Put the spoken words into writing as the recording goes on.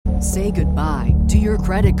Say goodbye to your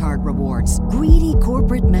credit card rewards. Greedy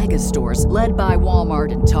corporate mega stores, led by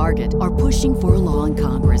Walmart and Target, are pushing for a law in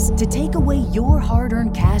Congress to take away your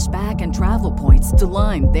hard-earned cash back and travel points to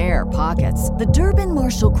line their pockets. The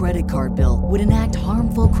Durbin-Marshall credit card bill would enact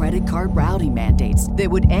harmful credit card routing mandates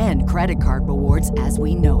that would end credit card rewards as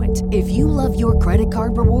we know it. If you love your credit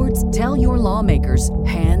card rewards, tell your lawmakers,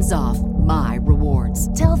 hands off my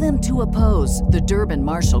rewards. Tell them to oppose the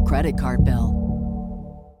Durbin-Marshall credit card bill.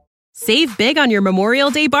 Save big on your Memorial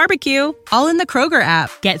Day barbecue, all in the Kroger app.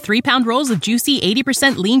 Get 3-pound rolls of juicy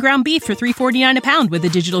 80% lean ground beef for $3.49 a pound with a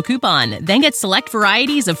digital coupon. Then get select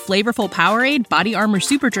varieties of flavorful Powerade, Body Armor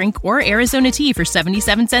Super Drink, or Arizona tea for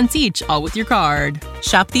 77 cents each, all with your card.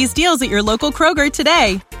 Shop these deals at your local Kroger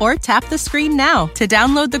today, or tap the screen now to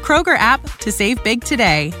download the Kroger app to save big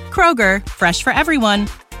today. Kroger, fresh for everyone.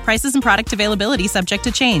 Prices and product availability subject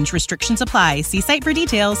to change. Restrictions apply. See site for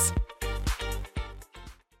details.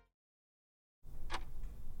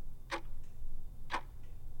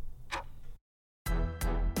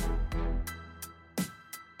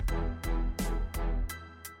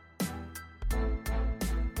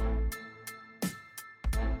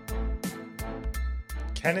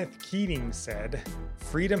 Kenneth Keating said,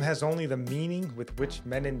 "Freedom has only the meaning with which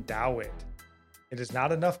men endow it. It is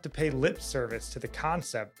not enough to pay lip service to the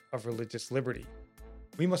concept of religious liberty.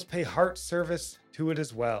 We must pay heart service to it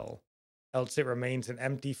as well, else it remains an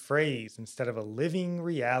empty phrase instead of a living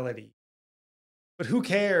reality. But who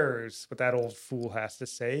cares what that old fool has to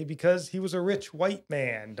say, because he was a rich white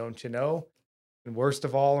man, don't you know? And worst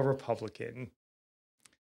of all, a Republican."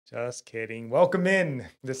 Just kidding. Welcome in.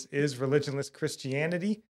 This is Religionless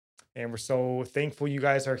Christianity, and we're so thankful you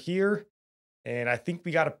guys are here. And I think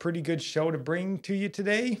we got a pretty good show to bring to you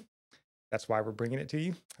today. That's why we're bringing it to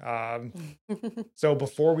you. So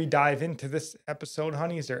before we dive into this episode,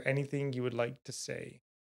 honey, is there anything you would like to say?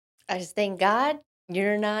 I just thank God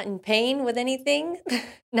you're not in pain with anything.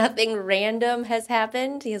 Nothing random has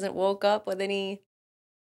happened. He hasn't woke up with any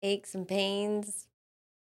aches and pains.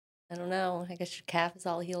 I don't know. I guess your calf is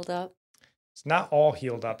all healed up. It's not all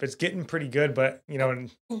healed up. It's getting pretty good, but, you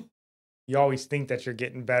always think that you're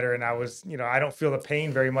getting better. And I don't feel the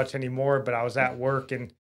pain very much anymore, but I was at work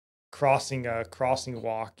and crossing a crossing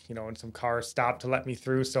walk, and some cars stopped to let me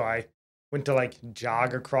through. So I went to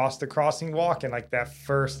jog across the crossing walk, and that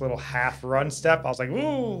first little half run step, I was like,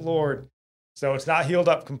 "Ooh, Lord." So it's not healed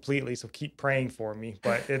up completely. So keep praying for me,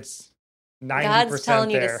 but it's 90% God's telling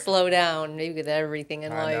you there. to slow down, maybe with everything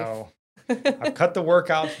in life. I know. I've cut the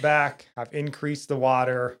workouts back. I've increased the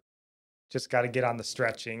water. Just got to get on the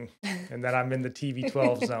stretching. And then I'm in the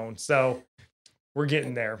TV12 zone. So we're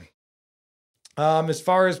getting there. As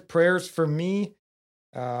far as prayers for me,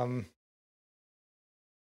 I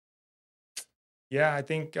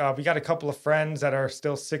think we got a couple of friends that are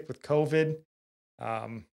still sick with COVID.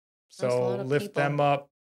 So lift them up.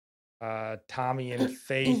 Tommy and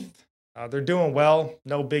Faith. They're doing well,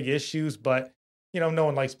 no big issues, but no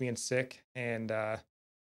one likes being sick, and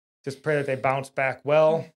just pray that they bounce back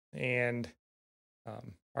well and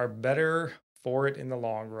are better for it in the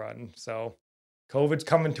long run. So COVID's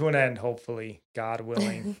coming to an end, hopefully, God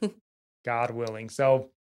willing. God willing.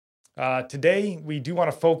 So today we do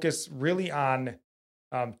want to focus really on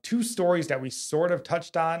two stories that we sort of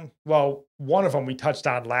touched on. Well, one of them we touched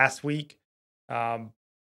on last week,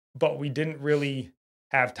 but we didn't really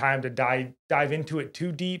have time to dive into it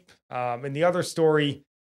too deep. And the other story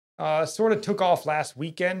sort of took off last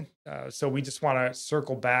weekend. So we just want to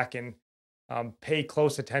circle back and pay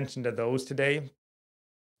close attention to those today.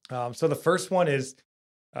 So the first one is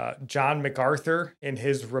John MacArthur in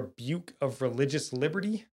his rebuke of religious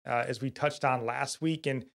liberty, as we touched on last week.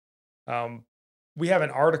 And we have an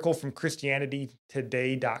article from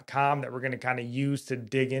ChristianityToday.com that we're going to kind of use to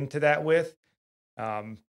dig into that with.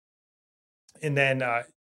 And then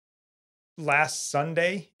last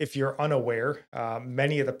Sunday, if you're unaware,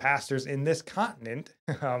 many of the pastors in this continent,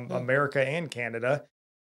 America and Canada,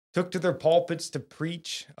 took to their pulpits to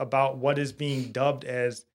preach about what is being dubbed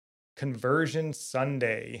as Conversion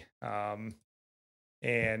Sunday. And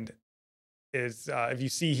is if you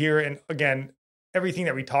see here, and again, everything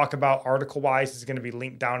that we talk about article-wise is going to be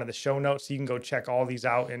linked down in the show notes, so you can go check all these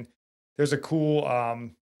out. And there's a cool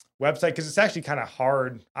website, because it's actually kind of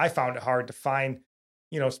hard. I found it hard to find,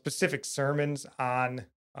 specific sermons on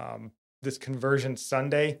this Conversion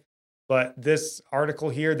Sunday. But this article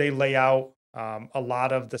here, they lay out a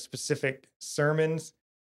lot of the specific sermons,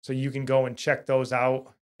 so you can go and check those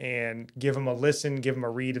out and give them a listen, give them a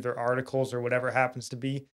read of their articles or whatever it happens to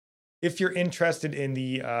be, if you're interested in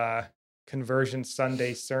the Conversion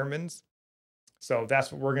Sunday sermons. So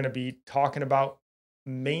that's what we're going to be talking about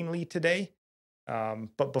mainly today.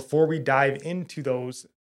 But before we dive into those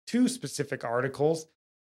two specific articles,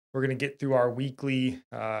 we're going to get through our weekly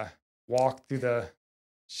walk through the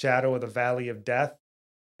shadow of the valley of death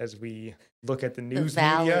as we look at the news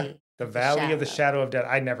media. The valley of the shadow of death.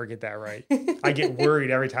 I never get that right. I get worried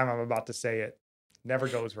every time I'm about to say it. Never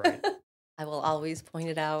goes right. I will always point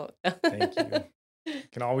it out. Thank you.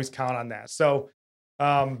 Can always count on that. So,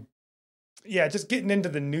 just getting into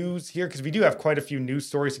the news here, because we do have quite a few news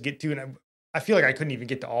stories to get to, and I feel like I couldn't even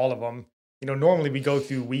get to all of them. Normally we go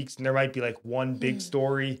through weeks and there might be like one big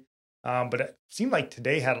story, but it seemed like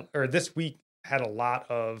this week had a lot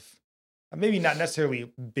of maybe not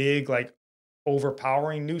necessarily big, like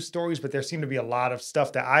overpowering news stories, but there seemed to be a lot of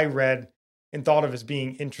stuff that I read and thought of as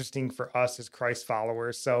being interesting for us as Christ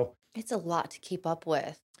followers. So it's a lot to keep up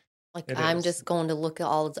with. Like, I'm just going to look at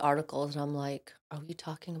all his articles and I'm like, are we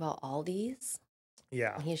talking about all these?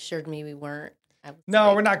 Yeah. And he assured me we weren't.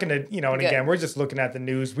 No, we're not going to, and again, we're just looking at the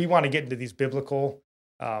news. We want to get into these biblical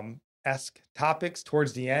esque topics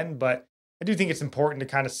towards the end, but I do think it's important to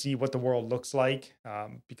kind of see what the world looks like,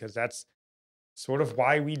 because that's sort of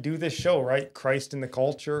why we do this show, right? Christ in the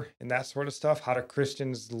culture and that sort of stuff. How do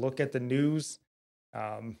Christians look at the news?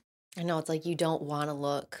 I know it's like you don't want to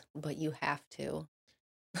look, but you have to.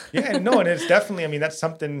 Yeah, no, and it's definitely, that's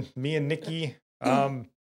something me and Nikki talk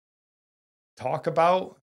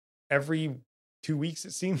about every 2 weeks,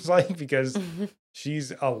 it seems like, because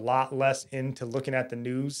she's a lot less into looking at the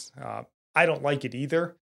news. I don't like it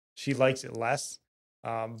either. She likes it less.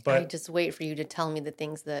 But I just wait for you to tell me the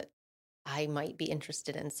things that I might be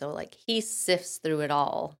interested in. So like he sifts through it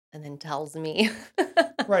all and then tells me.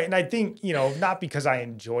 Right. And I think, not because I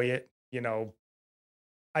enjoy it,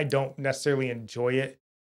 I don't necessarily enjoy it.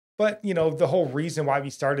 But, the whole reason why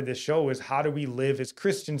we started this show is how do we live as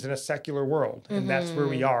Christians in a secular world? And that's where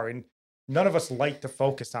we are. And none of us like to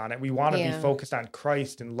focus on it. We want to be focused on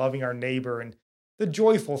Christ and loving our neighbor and the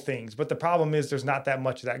joyful things. But the problem is there's not that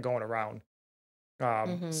much of that going around.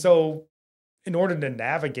 So in order to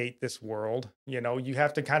navigate this world, you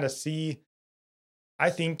have to kind of see,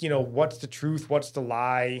 I think, what's the truth, what's the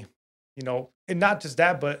lie, and not just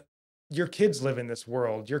that, but your kids live in this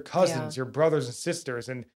world, your cousins, your brothers and sisters,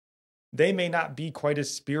 and they may not be quite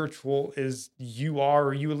as spiritual as you are,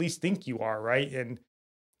 or you at least think you are, right? And,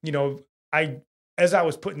 as I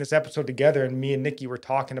was putting this episode together and me and Nikki were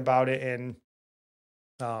talking about it, and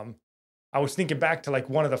I was thinking back to like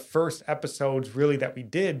one of the first episodes really that we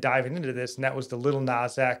did diving into this, and that was the Lil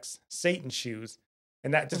Nas X Satan shoes.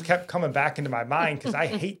 And that just kept coming back into my mind because I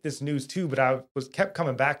hate this news too, but I kept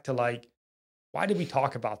coming back to like, why did we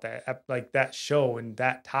talk about that, like that show and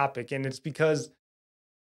that topic? And it's because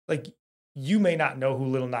like, you may not know who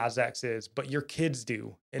Lil Nas X is, but your kids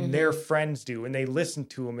do, and their friends do, and they listen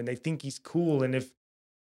to him and they think he's cool. And if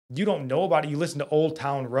you don't know about it, you listen to Old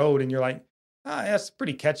Town Road and you're like, that's a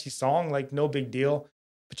pretty catchy song, like no big deal.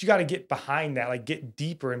 But you got to get behind that, like get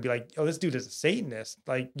deeper and be like, oh, this dude is a Satanist.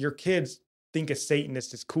 Like your kids think a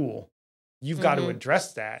Satanist is cool. You've got to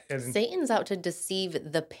address that. And Satan's out to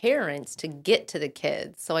deceive the parents to get to the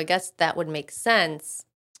kids. So I guess that would make sense.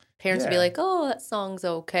 Parents would be like, oh, that song's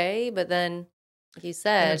okay. But then, like you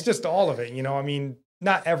said, and it's just all of it.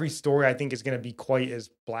 Not every story I think is going to be quite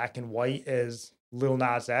as black and white as Lil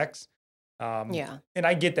Nas X. And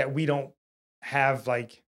I get that we don't have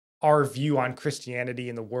like our view on Christianity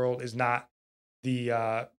in the world is not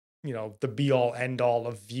the, the be all end all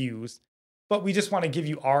of views, but we just want to give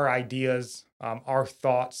you our ideas, our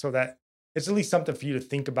thoughts, so that it's at least something for you to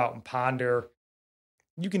think about and ponder.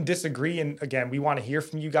 You can disagree. And again, we want to hear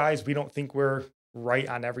from you guys. We don't think we're right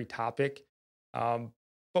on every topic.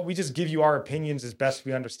 But we just give you our opinions as best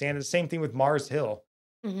we understand. The same thing with Mars Hill.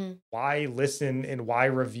 Why listen and why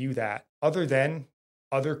review that? Other than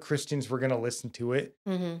other Christians were going to listen to it.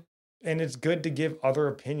 And it's good to give other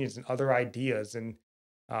opinions and other ideas. And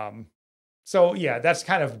so, that's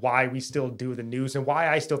kind of why we still do the news and why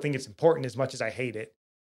I still think it's important as much as I hate it.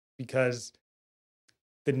 Because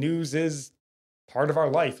the news is part of our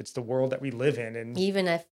life. It's the world that we live in. And even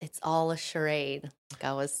if it's all a charade, like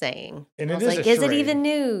I was saying. And I was like, is it even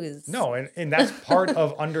news? No, and that's part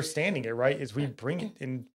of understanding it, right? Is we bring it.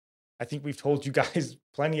 And I think we've told you guys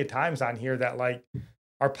plenty of times on here that like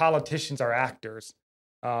our politicians are actors.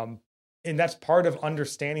 And that's part of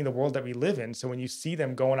understanding the world that we live in. So when you see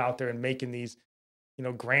them going out there and making these,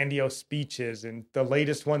 grandiose speeches, and the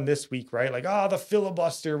latest one this week, right? Like, the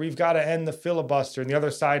filibuster, we've got to end the filibuster. And the other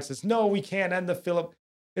side says, no, we can't end the filibuster.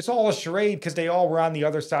 It's all a charade because they all were on the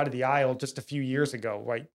other side of the aisle just a few years ago,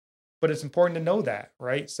 right? But it's important to know that,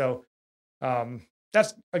 right? So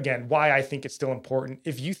that's, again, why I think it's still important.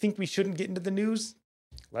 If you think we shouldn't get into the news,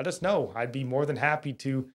 let us know. I'd be more than happy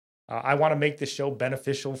to. I want to make this show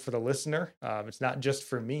beneficial for the listener. It's not just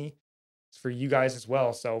for me, it's for you guys as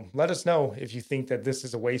well. So let us know if you think that this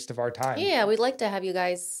is a waste of our time. Yeah, we'd like to have you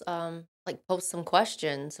guys like post some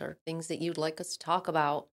questions or things that you'd like us to talk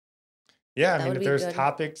about. Yeah, I mean, if there's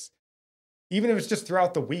topics, even if it's just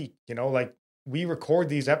throughout the week, like we record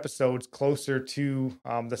these episodes closer to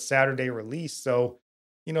the Saturday release. So,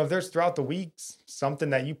 if there's throughout the weeks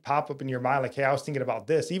something that you pop up in your mind, like, hey, I was thinking about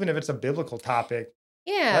this, even if it's a biblical topic,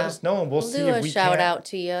 let us know and we'll see if we shout out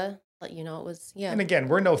to you, let you know it was, yeah. And again,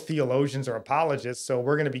 we're no theologians or apologists, so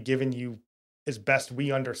we're going to be giving you as best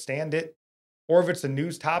we understand it. Or if it's a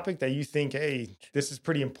news topic that you think, hey, this is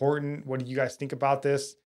pretty important, what do you guys think about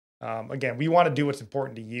this? Again, we want to do what's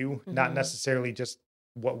important to you, not necessarily just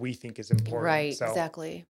what we think is important. Right, so,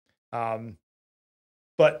 exactly.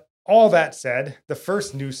 But all that said, the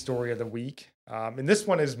first news story of the week, and this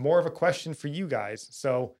one is more of a question for you guys.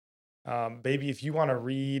 So, baby, if you want to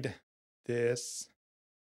read this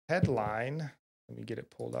headline, let me get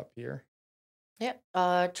it pulled up here.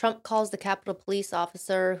 Yep. Trump calls the Capitol Police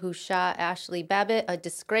officer who shot Ashley Babbitt a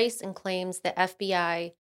disgrace and claims the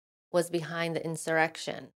FBI was behind the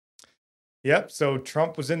insurrection. Yep. So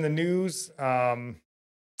Trump was in the news, and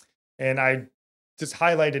I just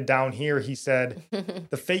highlighted down here, he said,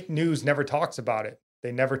 the fake news never talks about it.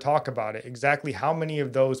 They never talk about it. Exactly how many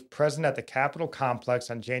of those present at the Capitol complex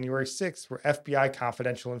on January 6th were FBI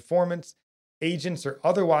confidential informants, agents, or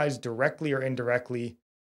otherwise directly or indirectly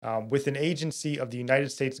with an agency of the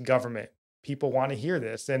United States government? People want to hear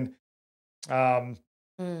this. And I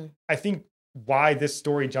think why this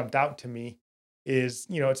story jumped out to me is,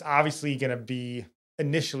 it's obviously going to be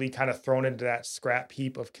initially kind of thrown into that scrap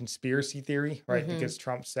heap of conspiracy theory, right? Because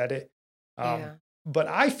Trump said it. But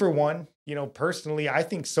I, for one, personally, I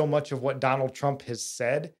think so much of what Donald Trump has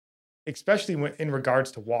said, especially in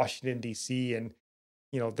regards to Washington, D.C. and,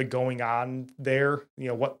 the going on there,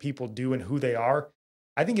 what people do and who they are,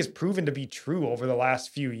 I think is proven to be true over the last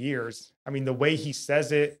few years. I mean, the way he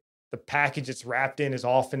says it, the package it's wrapped in is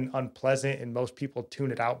often unpleasant and most people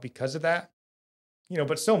tune it out because of that.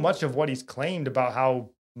 But so much of what he's claimed about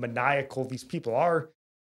how maniacal these people are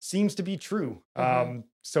seems to be true.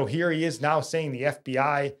 So here he is now saying the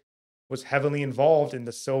FBI was heavily involved in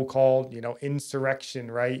the so-called,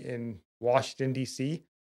 insurrection, right, in Washington, D.C.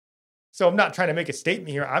 So I'm not trying to make a statement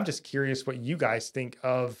here. I'm just curious what you guys think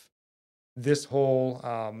of this whole,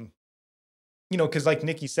 because like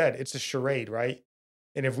Nikki said, it's a charade, right?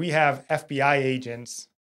 And if we have FBI agents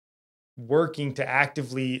working to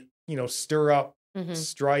actively, stir up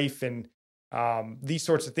strife and these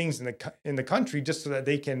sorts of things in the country, just so that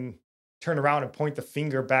they can turn around and point the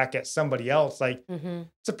finger back at somebody else, like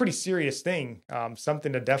it's a pretty serious thing,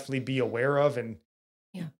 something to definitely be aware of. And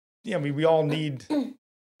I mean, we all need,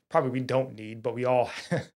 probably we don't need, but we all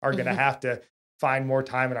are going to have to find more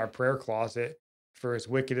time in our prayer closet for as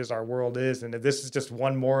wicked as our world is. And if this is just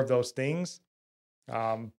one more of those things,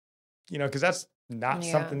 because that's not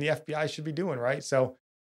something the FBI should be doing, right? So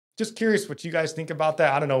just curious what you guys think about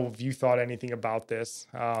that. I don't know if you thought anything about this.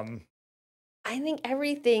 I think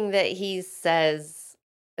everything that he says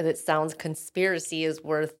that sounds conspiracy is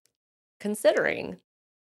worth considering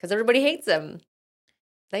because everybody hates him.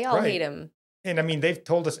 They all hate him. And I mean, they've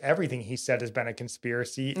told us everything he said has been a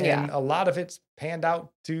conspiracy, and a lot of it's panned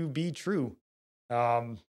out to be true.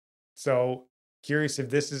 So curious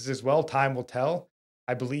if this is as well. Time will tell.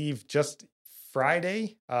 I believe just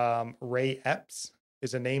Friday, Ray Epps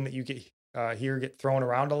is a name that you get thrown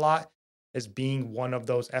around a lot as being one of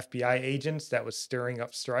those FBI agents that was stirring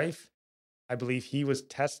up strife. I believe he was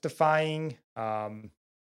testifying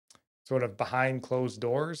sort of behind closed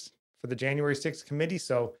doors for the January 6th committee.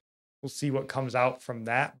 So we'll see what comes out from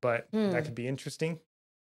that, but that could be interesting.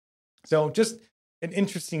 So just an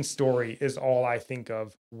interesting story is all I think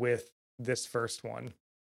of with this first one.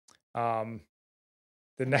 The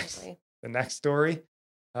next story,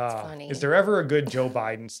 is there ever a good Joe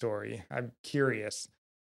Biden story? I'm curious.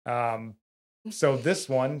 So this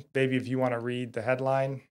one, baby, if you want to read the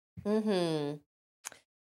headline. Biden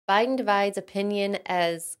divides opinion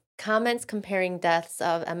as comments comparing deaths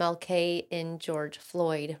of MLK and George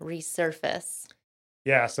Floyd resurface.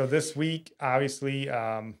 Yeah, so this week, obviously,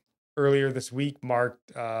 earlier this week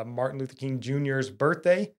marked Martin Luther King Jr.'s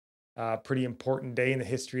birthday. Pretty important day in the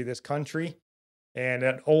history of this country. And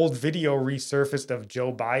an old video resurfaced of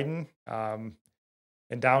Joe Biden. And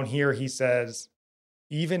down here, he says,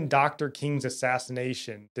 even Dr. King's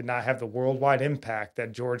assassination did not have the worldwide impact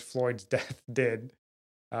that George Floyd's death did.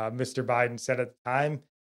 Mr. Biden said at the time,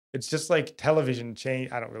 it's just like television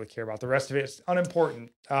change. I don't really care about the rest of it. It's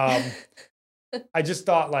unimportant. I just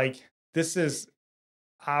thought like, this is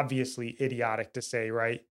obviously idiotic to say,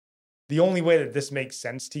 right? The only way that this makes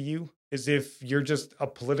sense to you is if you're just a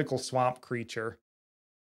political swamp creature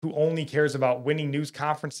who only cares about winning news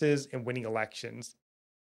conferences and winning elections.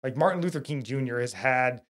 Like Martin Luther King Jr.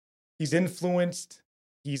 He's influenced,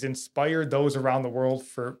 he's inspired those around the world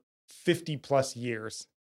for 50 plus years.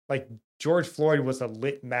 Like George Floyd was a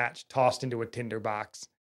lit match tossed into a tinderbox.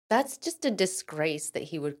 That's just a disgrace that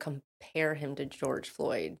he would compare him to George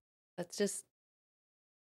Floyd. That's just.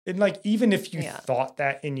 And like, even if you thought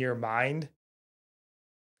that in your mind,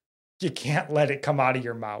 you can't let it come out of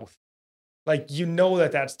your mouth. Like, you know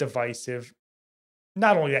that that's divisive.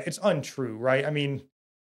 Not only that, it's untrue, right? I mean,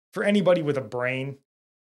 for anybody with a brain,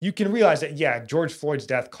 you can realize that, yeah, George Floyd's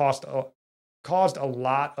death caused a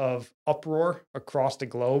lot of uproar across the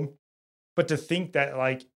globe. But to think that,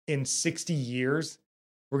 like, in 60 years,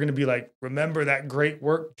 we're going to be like, remember that great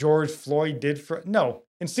work George Floyd did for... No,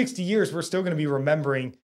 in 60 years, we're still going to be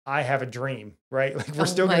remembering I Have a Dream, right? Like, we're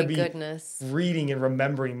still going to be reading and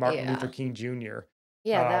remembering Martin Luther King Jr.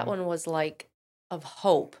 Yeah, that one was like of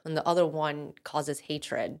hope, and the other one causes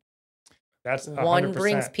hatred. That's 100%. One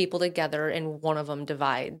brings people together, and one of them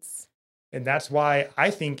divides. And that's why I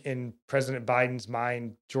think in President Biden's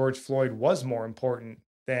mind, George Floyd was more important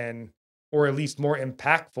than, or at least more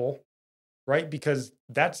impactful, right? Because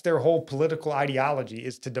that's their whole political ideology,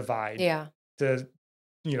 is to divide. Yeah. To,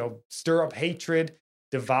 stir up hatred,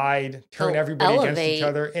 divide, turn everybody against each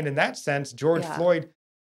other. And in that sense, George Floyd,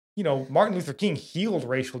 Martin Luther King healed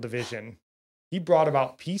racial division. He brought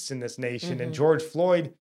about peace in this nation. Mm-hmm. And George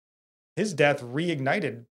Floyd, his death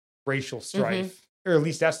reignited racial strife. Or at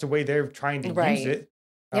least that's the way they're trying to use it.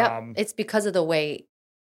 Yeah, it's because of the way,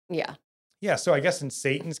 Yeah, so I guess in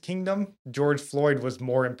Satan's kingdom, George Floyd was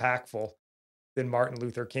more impactful than Martin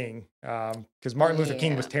Luther King. Because Martin Luther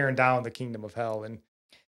King was tearing down the kingdom of hell. And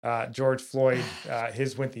George Floyd,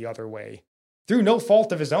 his went the other way. Through no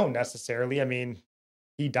fault of his own, necessarily. I mean,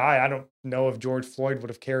 he died. I don't know if George Floyd would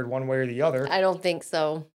have cared one way or the other. I don't think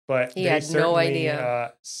so. But he had no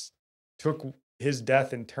idea. Took his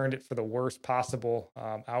death and turned it for the worst possible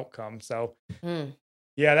outcome. So,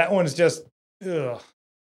 yeah, that one's just, ugh.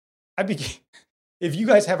 If you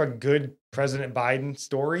guys have a good President Biden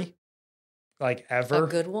story, like ever, a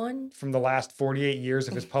good one from the last 48 years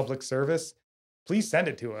of his public service, please send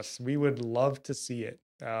it to us. We would love to see it.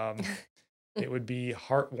 It would be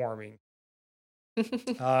heartwarming.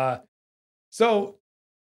 So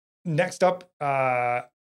next up, a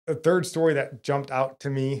third story that jumped out to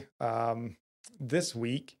me this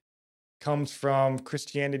week comes from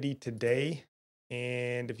Christianity Today.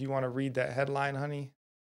 And if you want to read that headline, honey.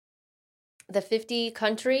 The 50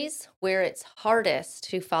 countries where it's hardest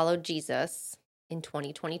to follow Jesus in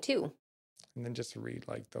 2022. And then just read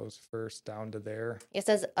like those first down to there. It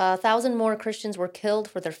says 1,000 more Christians were killed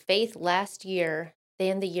for their faith last year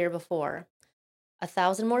than the year before.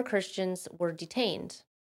 1,000 more Christians were detained.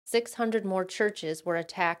 600 more churches were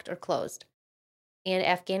attacked or closed. And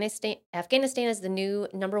Afghanistan is the new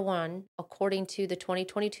number one, according to the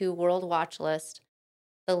 2022 World Watch List,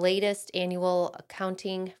 the latest annual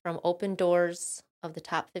accounting from Open Doors of the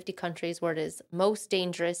top 50 countries where it is most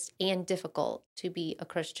dangerous and difficult to be a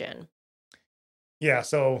Christian. Yeah,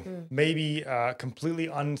 so maybe completely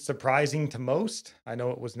unsurprising to most. I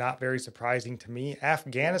know it was not very surprising to me.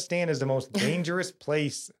 Afghanistan is the most dangerous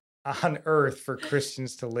place on earth for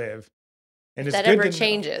Christians to live. And it's that ever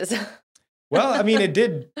changes. Well, I mean,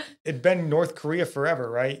 it'd been North Korea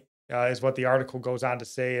forever, right? Is what the article goes on to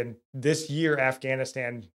say. And this year,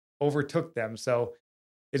 Afghanistan overtook them. So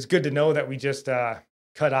it's good to know that we just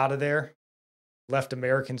cut out of there, left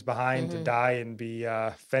Americans behind to die and be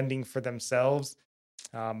fending for themselves,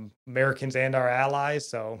 Americans and our allies.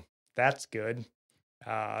 So that's good.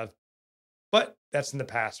 But that's in the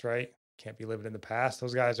past, right? Can't be living in the past.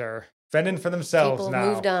 Those guys are fending for themselves now.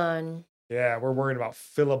 People moved on. Yeah, we're worrying about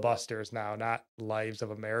filibusters now, not lives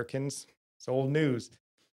of Americans. It's old news.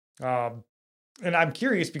 And I'm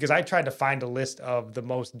curious because I tried to find a list of the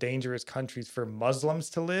most dangerous countries for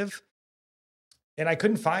Muslims to live, and I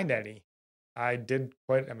couldn't find any. I did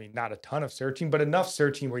not a ton of searching, but enough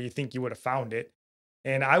searching where you think you would have found it.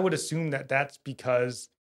 And I would assume that that's because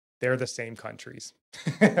they're the same countries.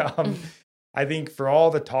 I think for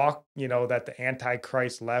all the talk, that the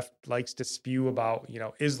Antichrist left likes to spew about,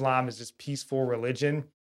 Islam is this peaceful religion,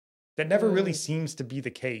 that never really seems to be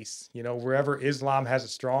the case. Wherever Islam has a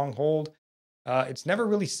stronghold, it's never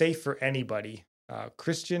really safe for anybody,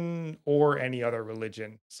 Christian or any other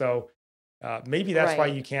religion. So maybe that's why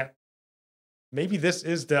you can't. Maybe this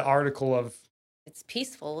is the article of. It's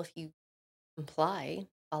peaceful if you follow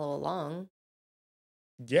along.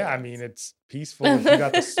 Yeah, I mean, it's peaceful if you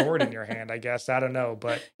got the sword in your hand, I guess. I don't know.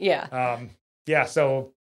 But Yeah. yeah,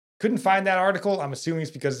 so couldn't find that article. I'm assuming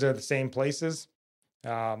it's because they're the same places.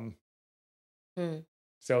 Um, Hmm.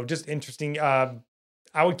 so just interesting.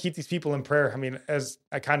 I would keep these people in prayer. I mean, as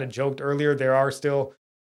I kind of joked earlier, there are still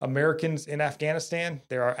Americans in Afghanistan.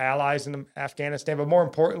 There are allies in Afghanistan, but more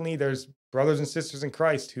importantly, there's brothers and sisters in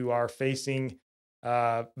Christ who are facing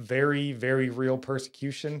very, very real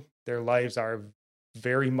persecution. Their lives are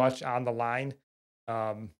very much on the line.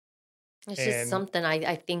 Um, It's just and something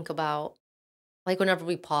I think about, like whenever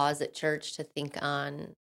we pause at church to think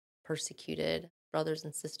on persecuted brothers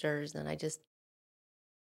and sisters, and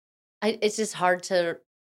it's just hard to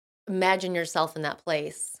imagine yourself in that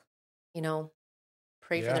place, you know,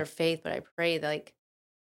 pray for yeah, their faith, but I pray like,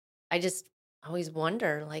 I just always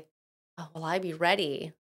wonder, like, oh, will I be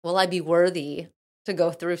ready? Will I be worthy to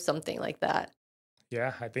go through something like that?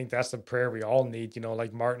 yeah, I think that's the prayer we all need.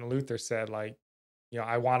 Like Martin Luther said, like,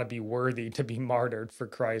 I want to be worthy to be martyred for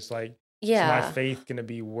Christ. Like, is my Yeah. faith going to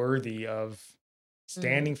be worthy of Hmm.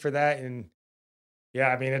 standing for that? And yeah,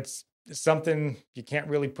 I mean, it's something you can't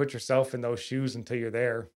really put yourself in those shoes until you're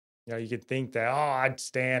there. You could think that, oh, I'd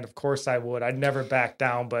stand. Of course I would. I'd never back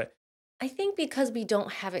down. But I think because we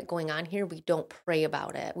don't have it going on here, we don't pray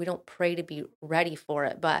about it. We don't pray to be ready for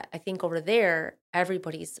it. But I think over there,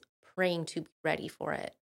 everybody's praying to be ready for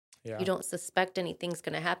it. You yeah, don't suspect anything's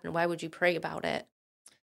going to happen. Why would you pray about it?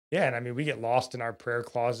 yeah. And I mean, we get lost in our prayer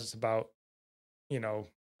closets about, you know,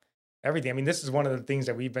 everything. I mean, this is one of the things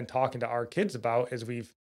that we've been talking to our kids about as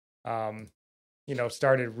we've, um,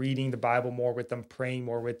 started reading the Bible more with them, praying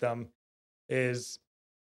more with them is,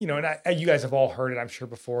 and you guys have all heard it, I'm sure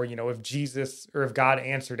before, if Jesus or if God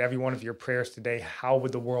answered every one of your prayers today, how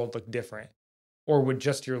would the world look different? Or would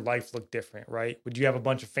just your life look different, right? Would you have a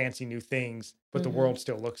bunch of fancy new things, but the Hmm. world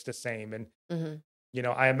still looks the same? And, Hmm.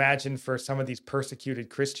 I imagine for some of these persecuted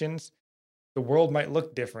Christians, the world might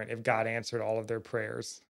look different if God answered all of their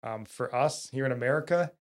prayers. For us here in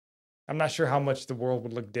America, I'm not sure how much the world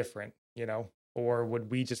would look different, or would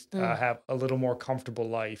we just Mm. have a little more comfortable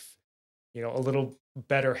life, a little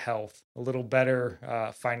better health, a little better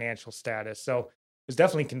financial status. So it's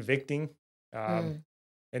definitely convicting. Um, Mm.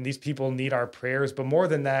 and these people need our prayers, but more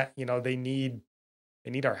than that, they need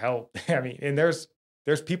our help. I mean, and there's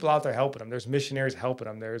people out there helping them. There's missionaries helping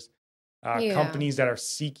them. There's Yeah. companies that are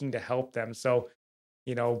seeking to help them. So,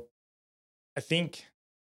 you know, I think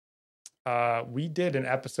we did an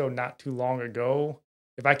episode not too long ago.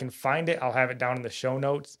 If I can find it, I'll have it down in the show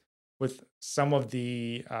notes with some of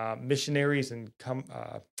the missionaries and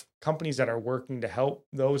companies that are working to help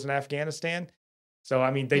those in Afghanistan. So,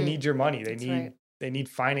 I mean, they Mm. need your money. That's right. They need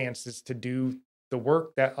finances to do the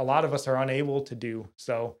work that a lot of us are unable to do.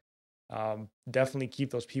 So, definitely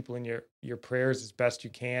keep those people in your prayers as best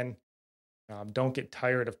you can. Don't get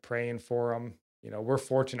tired of praying for them. We're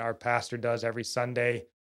fortunate our pastor does every Sunday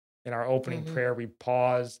in our opening Hmm. prayer, we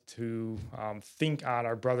pause to think on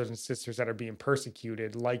our brothers and sisters that are being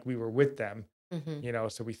persecuted like we were with them, Hmm.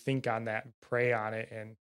 so we think on that, pray on it.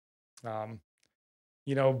 And, um,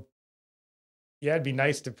 you know, yeah, it'd be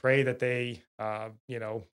nice to pray that they,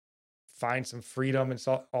 find some freedom and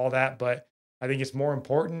all that. But I think it's more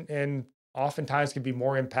important and oftentimes can be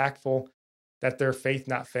more impactful that their faith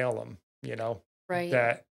not fail them, Right.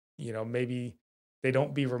 that, maybe they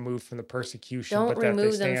don't be removed from the persecution, Don't but that they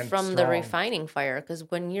remove them stand from the strong. refining fire, because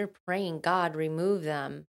when you're praying, God, remove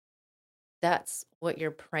them, that's what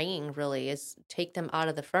you're praying really is take them out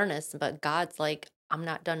of the furnace. But God's like, I'm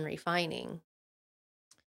not done refining.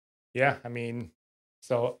 Yeah, I mean,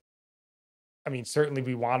 so I mean, certainly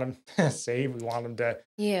we want them saved. We want them to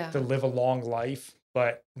Yeah. live a long life,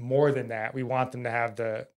 but more than that, we want them to have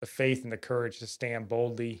the faith and the courage to stand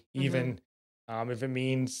boldly, Hmm. even if it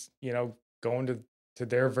means going to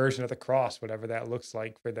their version of the cross, whatever that looks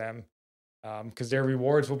like for them, because their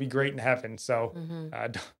rewards will be great in heaven. So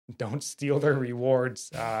Hmm. don't steal their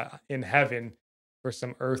rewards in heaven for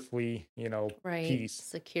some earthly, Right. peace.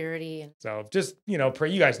 Security. And So just,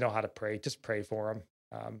 pray. You guys know how to pray. Just pray for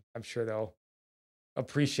them. I'm sure they'll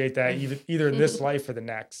appreciate that even either in this life or the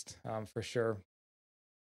next, for sure.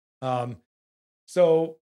 Um,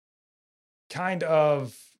 so kind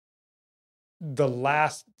of the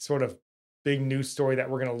last sort of big news story that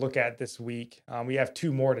we're going to look at this week. We have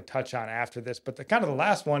two more to touch on after this, but the kind of the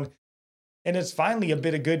last one, and it's finally a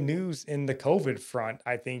bit of good news in the COVID front.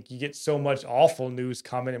 I think you get so much awful news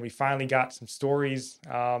coming, and we finally got some stories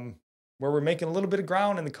where we're making a little bit of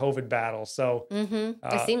ground in the COVID battle. So, It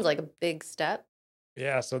uh, seems like a big step.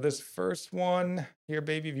 yeah, so this first one here,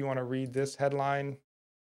 baby, if you want to read this headline.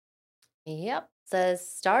 Yep.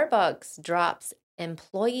 Says Starbucks drops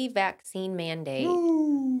employee vaccine mandate.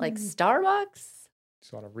 Woo! Like Starbucks?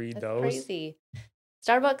 Just want to read That's those. Crazy.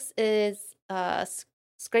 Starbucks is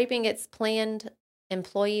scraping its planned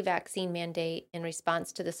employee vaccine mandate in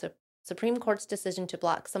response to the Supreme Court's decision to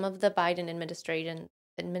block some of the Biden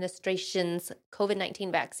administration's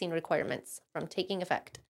COVID-19 vaccine requirements from taking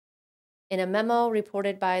effect. In a memo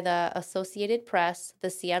reported by the Associated Press, the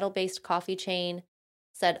Seattle-based coffee chain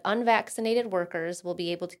said unvaccinated workers will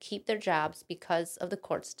be able to keep their jobs because of the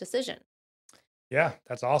court's decision. Yeah,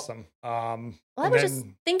 that's awesome. Well, I was just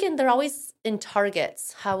thinking they're always in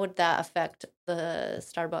Targets. How would that affect the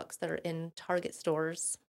Starbucks that are in Target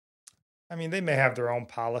stores? I mean, they may have their own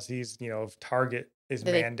policies, if Target is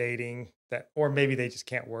mandating that, or maybe they just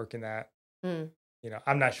can't work in that.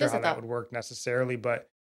 I'm not sure how that would work necessarily, but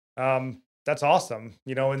that's awesome.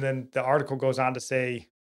 And then the article goes on to say,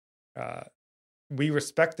 we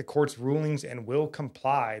respect the court's rulings and will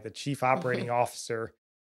comply, the chief operating officer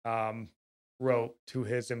wrote to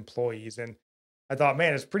his employees. And I thought,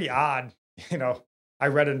 man, it's pretty odd. I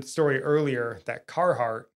read a story earlier that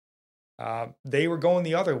Carhartt, they were going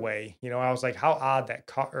the other way. I was like, how odd that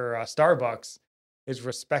Starbucks is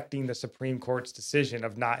respecting the Supreme Court's decision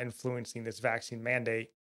of not influencing this vaccine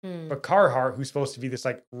mandate. But Carhartt, who's supposed to be this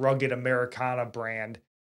like rugged Americana brand,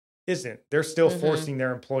 isn't. They're still forcing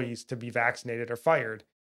their employees to be vaccinated or fired.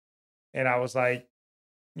 And I was like,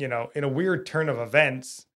 in a weird turn of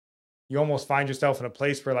events, you almost find yourself in a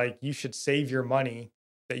place where like you should save your money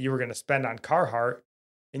that you were going to spend on Carhartt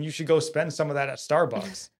and you should go spend some of that at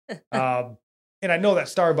Starbucks. And I know that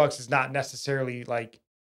Starbucks is not necessarily like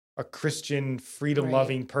a Christian,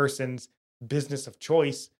 freedom-loving person's business of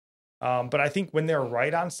choice. But I think when they're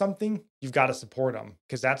right on something, you've got to support them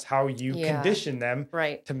because that's how you condition them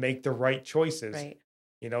to make the right choices. Right.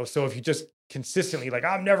 So if you just consistently like,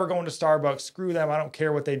 I'm never going to Starbucks, screw them, I don't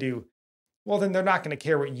care what they do. Well, then they're not going to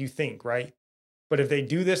care what you think, right? But if they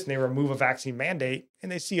do this and they remove a vaccine mandate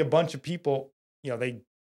and they see a bunch of people, they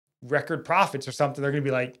record profits or something, they're going to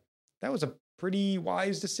be like, that was a pretty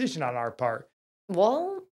wise decision on our part.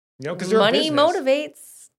 Well, because money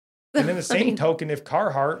motivates. And in the same token, if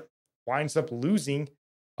Carhartt winds up losing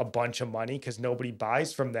a bunch of money because nobody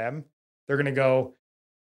buys from them, they're going to go,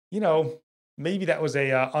 maybe that was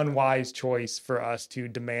a unwise choice for us to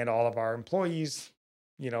demand all of our employees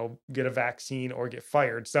get a vaccine or get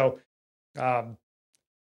fired. So I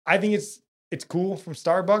think it's cool from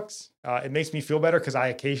Starbucks. It makes me feel better because I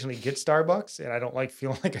occasionally get Starbucks and I don't like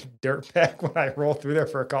feeling like a dirtbag when I roll through there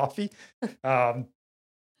for a coffee.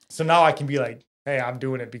 So now I can be like, hey, I'm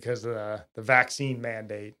doing it because of the vaccine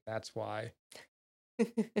mandate. That's why.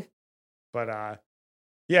 But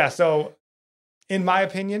yeah, so in my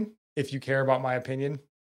opinion, if you care about my opinion,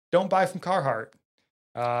 don't buy from Carhartt.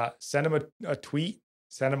 Send them a tweet.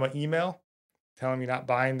 Send them an email, tell them you're not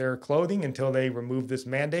buying their clothing until they remove this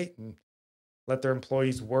mandate and let their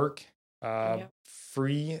employees work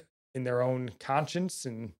free in their own conscience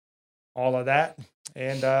and all of that.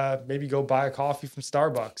 And maybe go buy a coffee from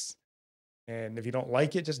Starbucks. And if you don't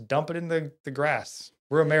like it, just dump it in the grass.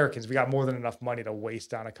 We're Americans. We got more than enough money to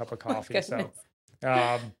waste on a cup of coffee.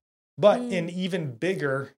 But in even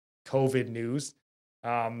bigger COVID news,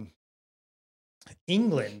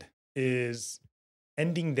 England is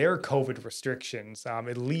ending their COVID restrictions,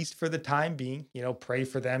 at least for the time being. Pray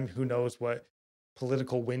for them. Who knows what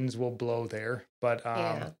political winds will blow there. But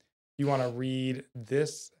you want to read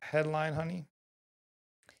this headline, honey?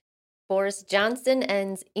 Boris Johnson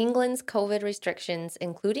ends England's COVID restrictions,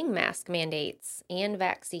 including mask mandates and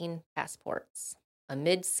vaccine passports,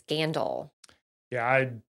 amid scandal. Yeah,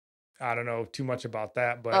 I don't know too much about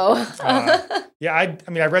that, but I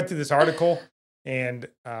read through this article and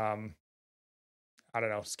I don't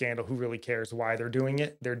know, scandal. Who really cares why they're doing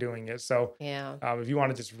it? They're doing it. So if you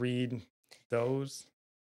want to just read those.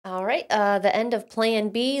 All right. The end of Plan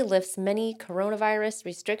B lifts many coronavirus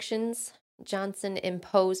restrictions Johnson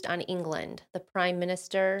imposed on England. The Prime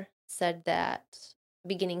Minister said that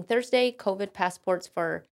beginning Thursday, COVID passports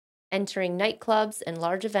for entering nightclubs and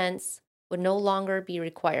large events would no longer be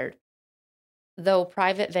required, though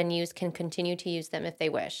private venues can continue to use them if they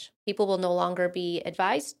wish. People will no longer be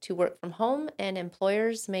advised to work from home, and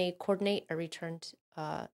employers may coordinate a return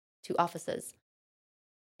to offices.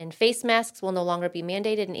 And face masks will no longer be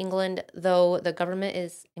mandated in England, though the government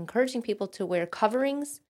is encouraging people to wear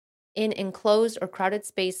coverings in enclosed or crowded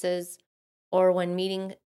spaces or when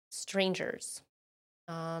meeting strangers.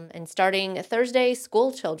 And starting Thursday,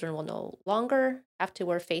 school children will no longer have to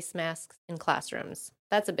wear face masks in classrooms.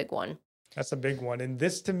 That's a big one. That's a big one. And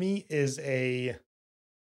this to me is a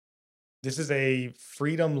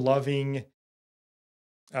freedom-loving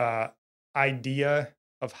idea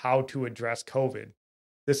of how to address COVID.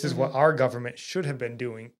 This is what our government should have been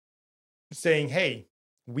doing, saying, hey,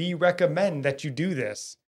 we recommend that you do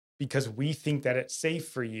this because we think that it's safe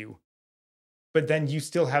for you. But then you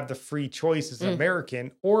still have the free choice as an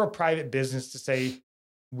American or a private business to say,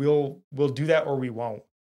 we'll do that or we won't.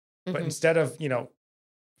 But instead of,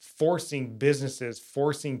 forcing businesses,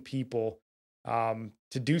 forcing people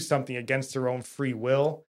to do something against their own free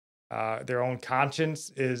will, their own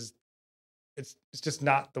conscience, it's just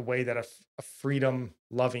not the way that a freedom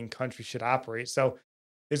loving country should operate. So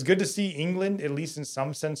it's good to see England, at least in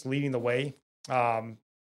some sense, leading the way.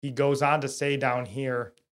 He goes on to say down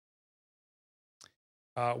here,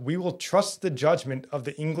 we will trust the judgment of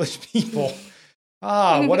the English people.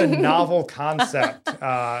 What a novel concept.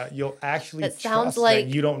 You'll actually trust that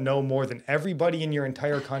you don't know more than everybody in your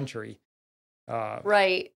entire country.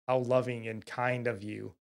 Right. How loving and kind of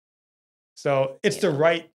you. So it's the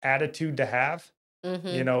right attitude to have.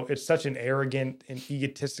 It's such an arrogant and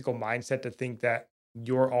egotistical mindset to think that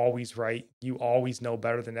you're always right. You always know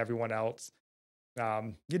better than everyone else.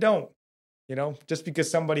 You don't, just because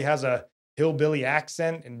somebody has a hillbilly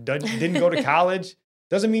accent and didn't go to college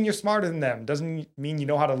doesn't mean you're smarter than them. Doesn't mean you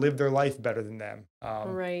know how to live their life better than them.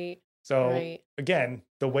 Right. So again,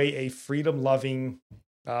 the way a freedom-loving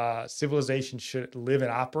civilization should live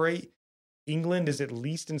and operate, England is, at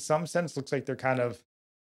least in some sense, looks like they're kind of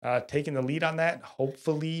taking the lead on that.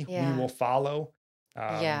 Hopefully we will follow.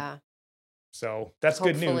 So that's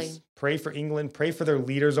good news. Pray for England. Pray for their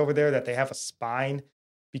leaders over there, that they have a spine,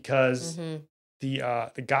 because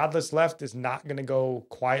the godless left is not going to go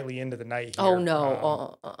quietly into the night here. Oh,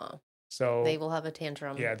 no. So they will have a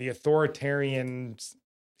tantrum. Yeah, the authoritarians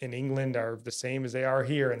in England are the same as they are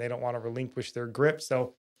here, and they don't want to relinquish their grip.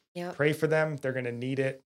 So pray for them. They're going to need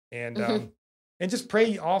it. And and just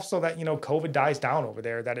pray also that, COVID dies down over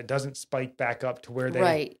there, that it doesn't spike back up to where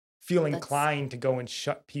they feel inclined to go and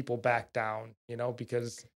shut people back down,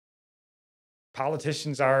 because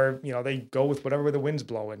politicians are, they go with whatever the wind's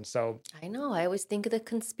blowing. So I know. I always think of the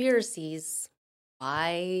conspiracies. Why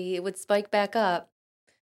it would spike back up.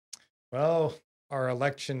 Well, our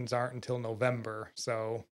elections aren't until November,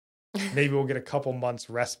 so maybe we'll get a couple months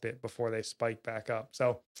respite before they spike back up.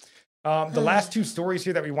 So the last two stories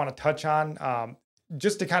here that we want to touch on,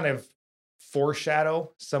 just to kind of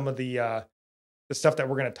foreshadow some of the stuff that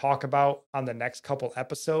we're going to talk about on the next couple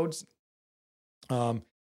episodes.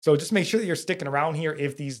 So just make sure that you're sticking around here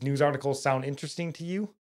if these news articles sound interesting to you.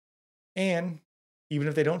 And even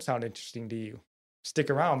if they don't sound interesting to you, stick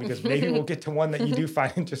around, because maybe we'll get to one that you do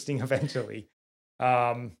find interesting eventually.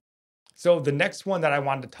 So the next one that I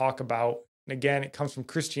wanted to talk about, and again, it comes from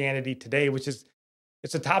Christianity Today, which is,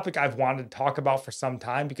 it's a topic I've wanted to talk about for some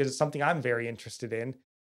time because it's something I'm very interested in.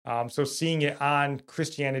 So seeing it on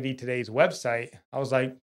Christianity Today's website, I was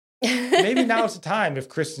like, maybe now's the time if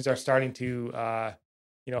Christians are starting to,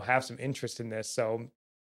 have some interest in this. So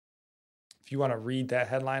if you want to read that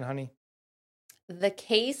headline, honey. The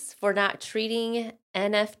case for not treating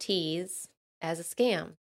NFTs as a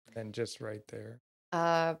scam. And just right there.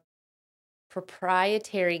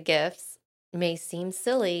 Proprietary gifts may seem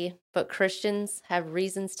silly, but Christians have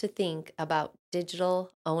reasons to think about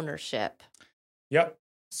digital ownership. Yep.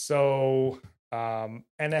 So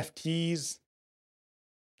NFTs,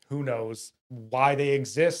 who knows why they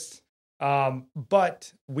exist?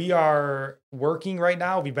 But we are working right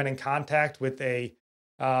now. We've been in contact with a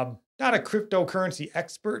not a cryptocurrency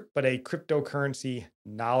expert, but a cryptocurrency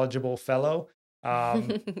knowledgeable fellow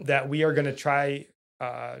that we are going to try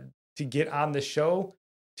to get on the show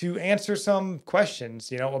to answer some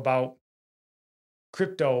questions, about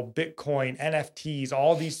crypto, Bitcoin, NFTs,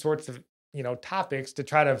 all these sorts of, topics, to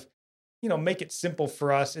try to, make it simple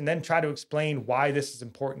for us, and then try to explain why this is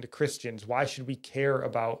important to Christians. Why should we care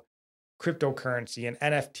about cryptocurrency and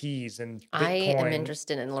NFTs and Bitcoin? I am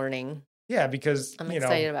interested in learning. Yeah, because I'm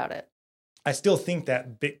excited about it. I still think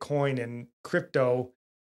that Bitcoin and crypto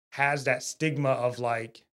has that stigma of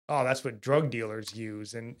like, oh, that's what drug dealers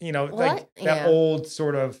use. And, like that old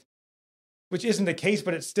sort of, which isn't the case,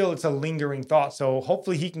 but it's a lingering thought. So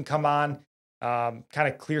hopefully he can come on, kind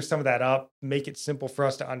of clear some of that up, make it simple for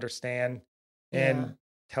us to understand, and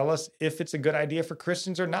tell us if it's a good idea for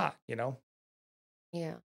Christians or not,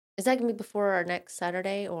 Yeah. Is that going to be before our next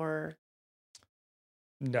Saturday or?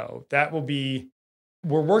 No, that will be,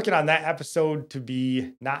 we're working on that episode to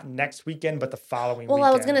be not next weekend, but the following weekend.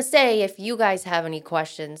 I was going to say, if you guys have any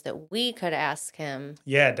questions that we could ask him.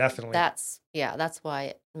 Yeah, definitely. That's why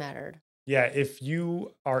it mattered. Yeah, if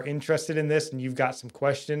you are interested in this and you've got some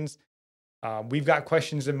questions, we've got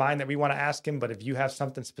questions in mind that we want to ask him, but if you have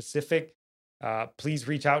something specific, please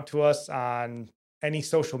reach out to us on any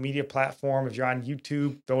social media platform. If you're on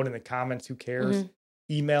YouTube, throw it in the comments. Who cares?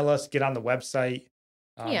 Email us, get on the website.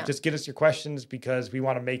 Just get us your questions, because we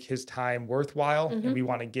want to make his time worthwhile, and we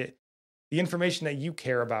want to get the information that you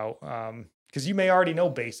care about. Because you may already know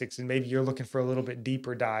basics, and maybe you're looking for a little bit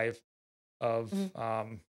deeper dive of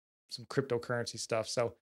some cryptocurrency stuff.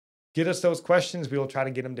 So get us those questions. We will try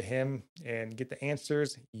to get them to him and get the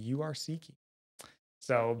answers you are seeking.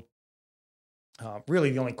 So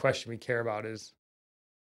really the only question we care about is,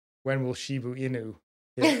 when will Shiba Inu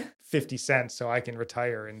hit 50 cents so I can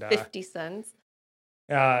retire? And 50 cents.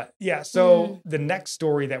 So the next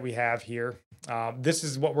story that we have here, this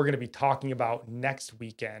is what we're going to be talking about next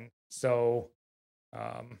weekend. So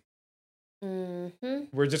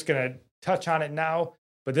we're just going to touch on it now,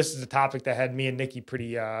 but this is a topic that had me and Nikki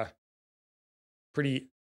pretty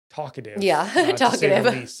talkative. Yeah, talkative. To say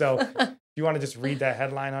the least. So you want to just read that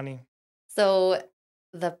headline, honey? So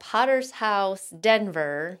the Potter's House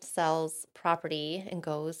Denver sells property and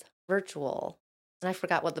goes virtual. And I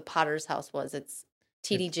forgot what the Potter's House was. It's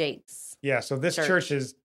T.D. Jakes. Yeah, so this church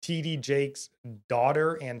is T.D. Jakes'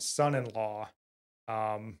 daughter and son-in-law.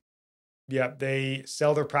 They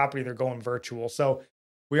sell their property. They're going virtual. So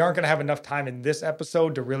we aren't going to have enough time in this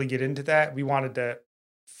episode to really get into that. We wanted to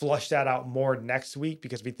flush that out more next week,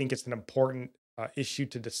 because we think it's an important issue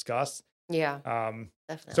to discuss. Yeah,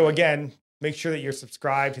 definitely. So again, make sure that you're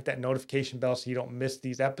subscribed, hit that notification bell so you don't miss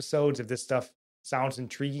these episodes if this stuff sounds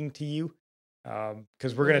intriguing to you.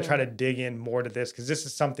 Because we're going to try to dig in more to this, because this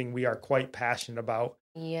is something we are quite passionate about.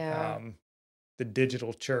 Yeah. The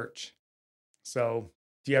digital church. So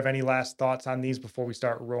do you have any last thoughts on these before we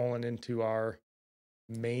start rolling into our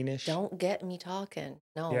mainish? Don't get me talking.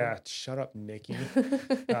 No. Yeah, shut up, Nikki.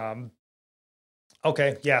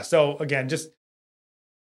 Okay, yeah. So again, just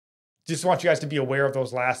want you guys to be aware of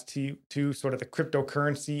those last two, sort of the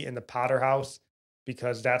cryptocurrency and the Potter House,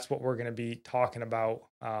 because that's what we're going to be talking about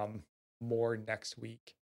more next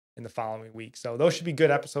week and the following week. So those should be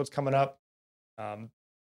good episodes coming up.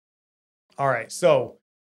 All right. So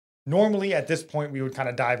normally at this point, we would kind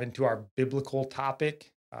of dive into our biblical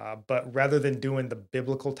topic. But rather than doing the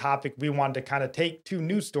biblical topic, we wanted to kind of take two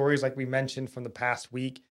news stories like we mentioned from the past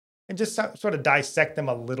week and just sort of dissect them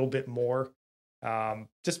a little bit more,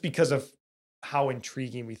 just because of how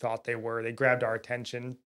intriguing we thought they were. They grabbed our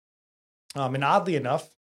attention. And oddly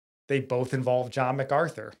enough, they both involve John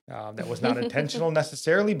MacArthur. That was not intentional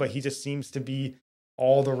necessarily, but he just seems to be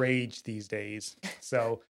all the rage these days.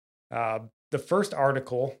 So the first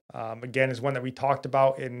article, again, is one that we talked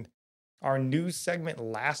about in our news segment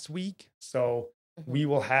last week. So we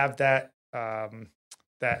will have that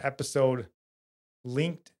episode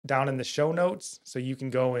linked down in the show notes, so you can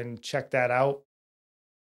go and check that out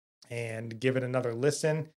and give it another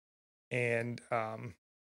listen and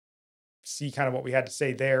see kind of what we had to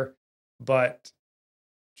say there. But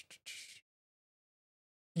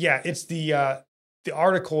yeah, it's the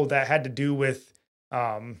article that had to do with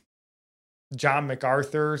John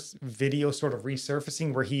MacArthur's video sort of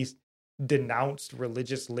resurfacing, where he's denounced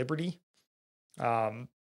religious liberty. And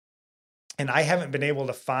I haven't been able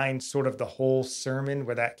to find sort of the whole sermon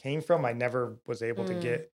where that came from. I never was able to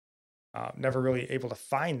get, never really able to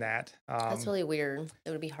find that. That's really weird.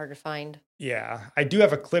 It would be hard to find. Yeah. I do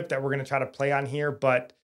have a clip that we're going to try to play on here,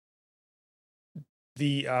 but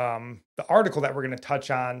the article that we're going to touch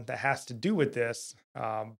on that has to do with this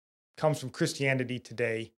comes from Christianity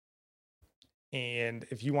Today. And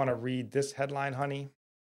if you want to read this headline, honey.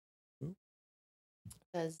 It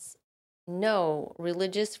says, no,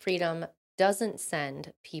 religious freedom doesn't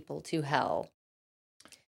send people to hell.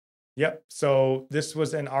 Yep. So this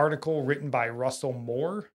was an article written by Russell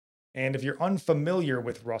Moore. And if you're unfamiliar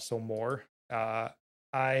with Russell Moore, I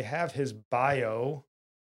have his bio.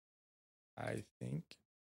 I think.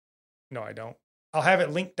 No, I don't. I'll have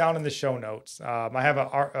it linked down in the show notes. I have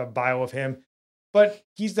a bio of him, but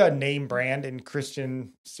he's a name brand in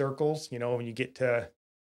Christian circles. You know, when you get to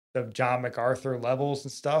the John MacArthur levels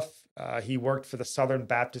and stuff, he worked for the Southern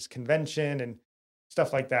Baptist Convention and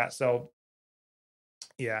stuff like that. So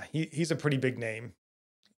yeah, he's a pretty big name.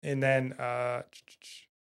 And then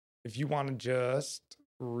if you want to just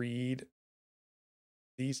read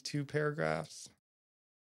these two paragraphs.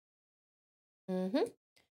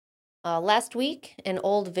 Last week, an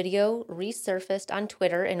old video resurfaced on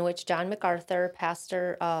Twitter in which John MacArthur,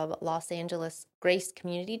 pastor of Los Angeles Grace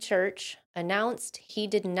Community Church, announced he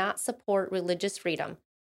did not support religious freedom.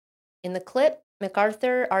 In the clip,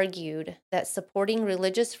 MacArthur argued that supporting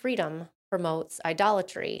religious freedom promotes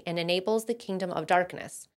idolatry and enables the kingdom of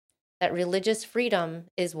darkness, that religious freedom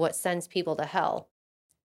is what sends people to hell.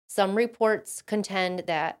 Some reports contend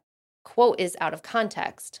that quote is out of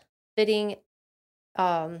context, fitting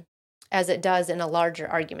as it does in a larger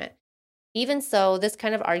argument. Even so, this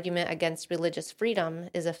kind of argument against religious freedom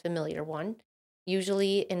is a familiar one,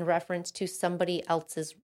 usually in reference to somebody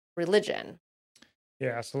else's religion.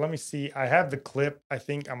 Yeah, so let me see. I have the clip. I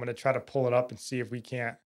think I'm going to try to pull it up and see if we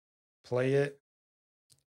can't play it.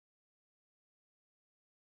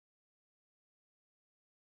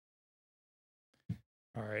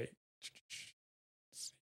 All right.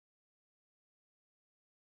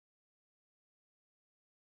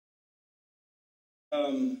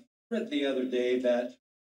 Read the other day that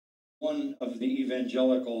one of the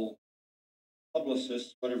evangelical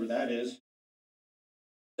publicists, whatever that is,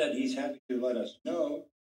 said he's happy to let us know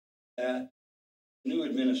that the new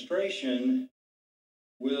administration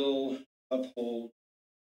will uphold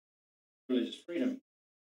religious freedom.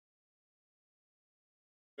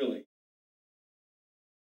 Really?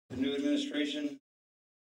 The new administration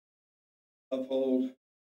uphold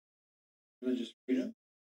religious freedom?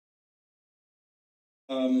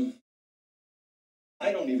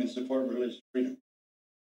 I don't even support religious freedom.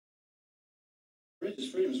 Religious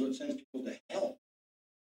freedom is what sends people to hell.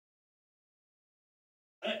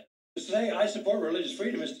 To say I support religious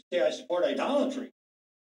freedom is to say I support idolatry.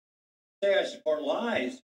 To say I support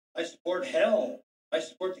lies. I support hell. I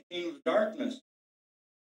support the kingdom of darkness.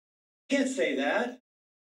 You can't say that.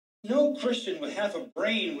 No Christian with half a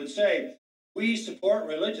brain would say, we support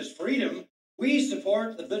religious freedom. We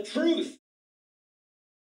support the truth.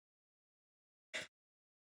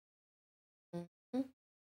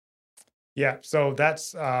 Yeah, so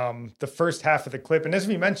that's the first half of the clip. And as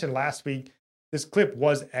we mentioned last week, this clip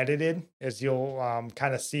was edited, as you'll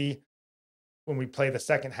kind of see when we play the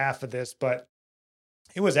second half of this. But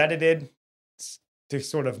it was edited to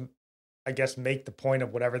sort of, I guess, make the point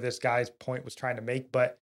of whatever this guy's point was trying to make.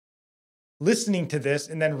 But listening to this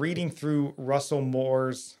and then reading through Russell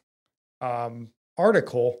Moore's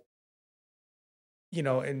article,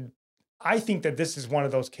 and I think that this is one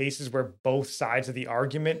of those cases where both sides of the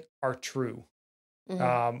argument are true,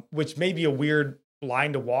 which may be a weird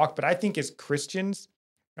line to walk, but I think as Christians,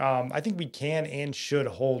 I think we can and should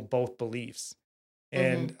hold both beliefs.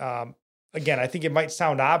 And again, I think it might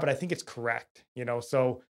sound odd, but I think it's correct,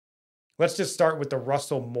 so let's just start with the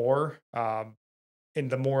Russell Moore in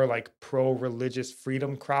the more like pro-religious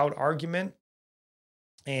freedom crowd argument.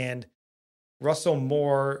 And Russell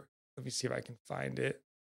Moore, let me see if I can find it.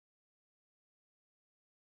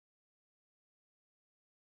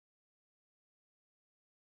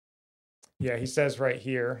 Yeah, he says right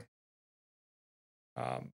here,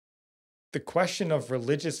 the question of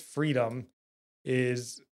religious freedom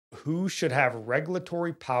is who should have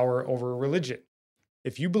regulatory power over religion.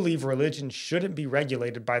 If you believe religion shouldn't be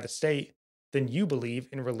regulated by the state, then you believe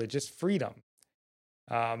in religious freedom.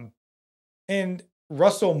 And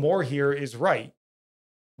Russell Moore here is right,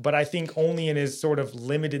 but I think only in his sort of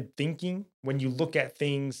limited thinking when you look at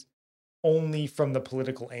things only from the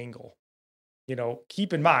political angle.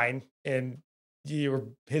 Keep in mind, and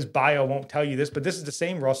his bio won't tell you this, but this is the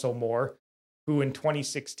same Russell Moore who in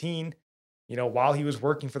 2016, while he was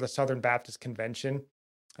working for the Southern Baptist Convention,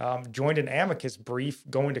 joined an amicus brief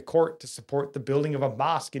going to court to support the building of a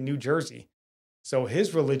mosque in New Jersey. So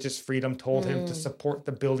his religious freedom told him to support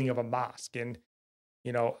the building of a mosque. And,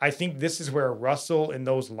 I think this is where Russell and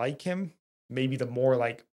those like him, maybe the more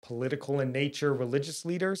like political in nature religious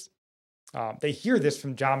leaders, they hear this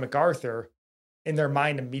from John MacArthur and their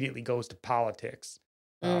mind immediately goes to politics.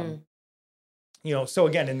 So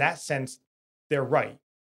again, in that sense, they're right.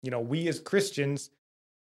 We as Christians,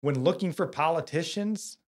 when looking for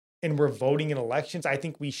politicians and we're voting in elections, I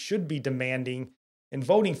think we should be demanding and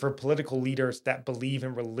voting for political leaders that believe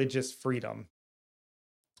in religious freedom.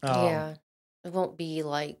 Yeah, it won't be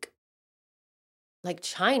like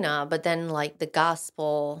China, but then like the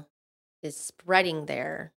gospel is spreading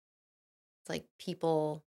there. It's like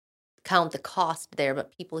people count the cost there,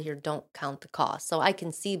 but people here don't count the cost. So I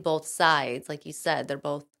can see both sides. Like you said, they're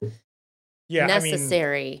both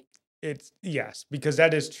necessary. It's yes, because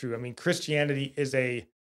that is true. I mean, Christianity is a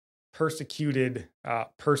persecuted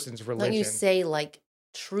person's religion. Don't you say like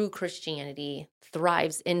true Christianity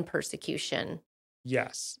thrives in persecution?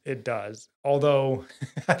 Yes, it does. Although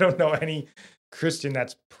I don't know any Christian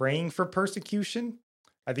that's praying for persecution.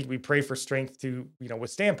 I think we pray for strength to,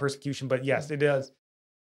 withstand persecution. But yes, it does.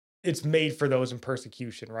 It's made for those in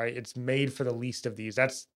persecution, right? It's made for the least of these.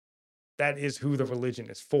 That is who the religion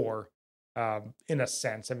is for, in a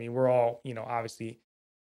sense. I mean, we're all, obviously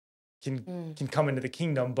can come into the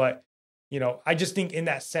kingdom, but I just think in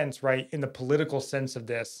that sense, right, in the political sense of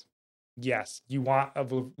this, yes, you want a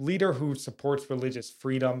leader who supports religious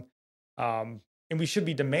freedom. And we should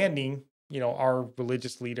be demanding, our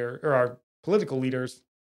religious leader or our political leaders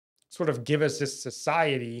sort of give us this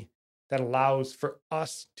society that allows for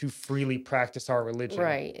us to freely practice our religion.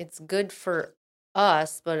 Right. It's good for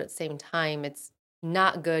us, but at the same time, it's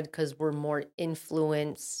not good because we're more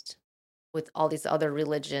influenced with all these other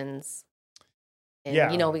religions. And,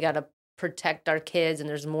 Yeah. we got to protect our kids, and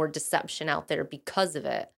there's more deception out there because of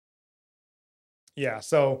it. Yeah.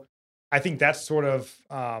 So I think that's sort of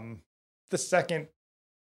the second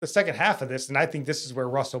half of this. And I think this is where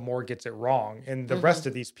Russell Moore gets it wrong. And the rest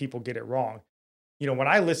of these people get it wrong. When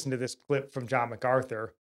I listen to this clip from John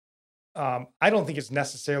MacArthur, I don't think it's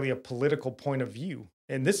necessarily a political point of view.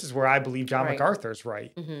 And this is where I believe John MacArthur's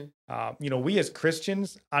right. We as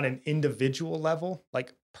Christians on an individual level,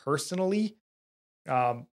 like personally,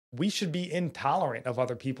 we should be intolerant of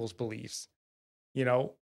other people's beliefs.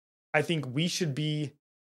 I think we should be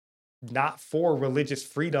not for religious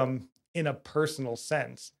freedom in a personal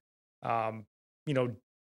sense. The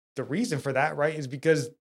reason for that, right, is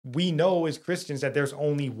because we know as Christians that there's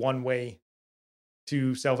only one way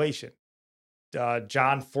to salvation.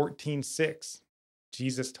 John 14:6,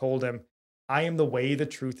 Jesus told him, I am the way, the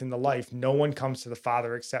truth, and the life. No one comes to the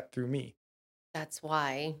Father except through me. That's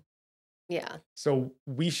why. Yeah. So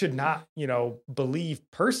we should not, believe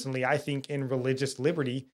personally, I think, in religious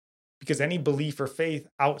liberty, because any belief or faith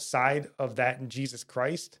outside of that in Jesus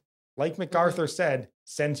Christ, like MacArthur said,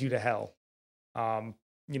 sends you to hell.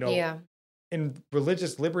 Yeah. And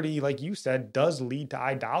religious liberty, like you said, does lead to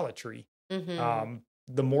idolatry.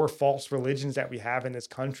 The more false religions that we have in this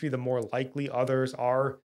country, the more likely others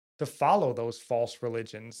are to follow those false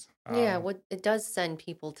religions. It does send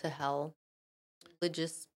people to hell.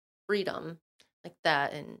 Religious freedom like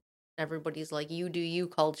that, and everybody's like, you do you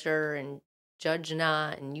culture and judge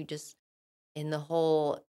not, and you just in the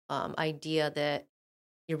whole idea that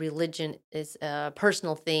your religion is a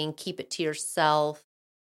personal thing, keep it to yourself,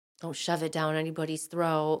 don't shove it down anybody's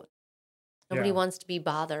throat. Nobody wants to be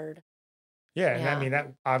bothered. And I mean,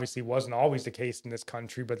 that obviously wasn't always the case in this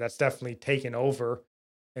country, but that's definitely taken over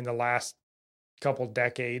in the last couple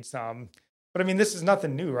decades. But I mean, this is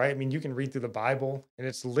nothing new, right? I mean, you can read through the Bible and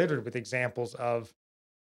it's littered with examples of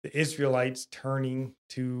the Israelites turning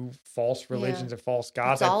to false religions and false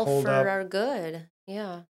gods. It's all for our good.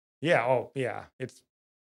 Yeah. Yeah. Oh, yeah. It's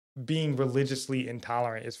being religiously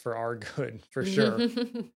intolerant is for our good, for sure.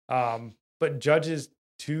 But Judges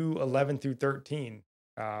 2:11 through 13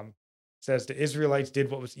 says the Israelites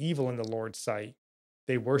did what was evil in the Lord's sight.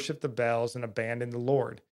 They worshiped the Baals and abandoned the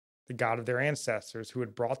Lord, the God of their ancestors who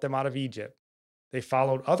had brought them out of Egypt. They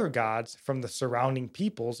followed other gods from the surrounding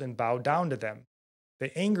peoples and bowed down to them.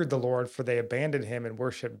 They angered the Lord, for they abandoned him and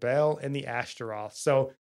worshiped Baal and the Ashtaroth.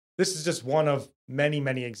 So this is just one of many,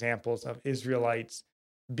 many examples of Israelites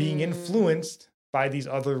being influenced by these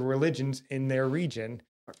other religions in their region.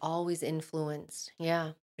 We're always influenced.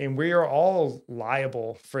 Yeah. And we are all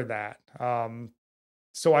liable for that.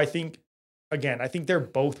 So I think they're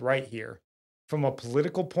both right here. From a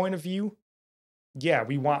political point of view,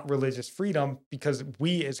 we want religious freedom because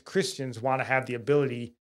we as Christians want to have the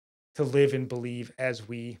ability to live and believe as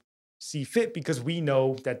we see fit, because we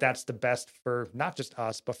know that that's the best for not just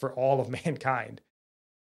us, but for all of mankind.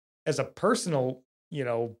 As a personal,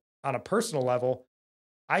 on a personal level,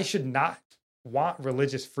 I should not want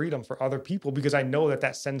religious freedom for other people because I know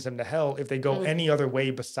that sends them to hell if they go any other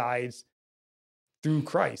way besides through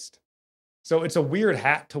Christ. So it's a weird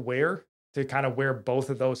hat to wear, to kind of wear both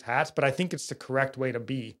of those hats, but I think it's the correct way to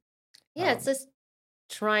be. Yeah, it's just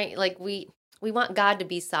trying, like we want God to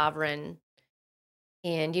be sovereign,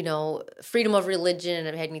 and freedom of religion, and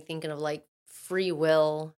it had me thinking of like free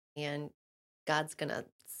will, and God's gonna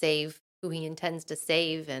save who he intends to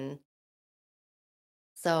save. And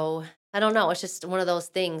so I don't know, it's just one of those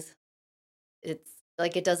things. It's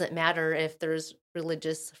like it doesn't matter if there's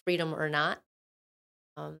religious freedom or not.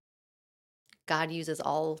 God uses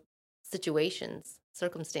all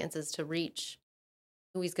circumstances to reach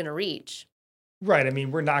who he's going to reach. Right. I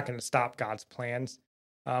mean, we're not going to stop God's plans,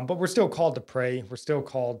 but we're still called to pray. We're still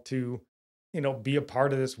called to, be a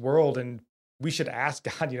part of this world. And we should ask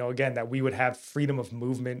God, again, that we would have freedom of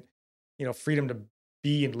movement, freedom to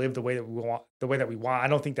be and live the way that we want. I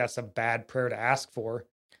don't think that's a bad prayer to ask for.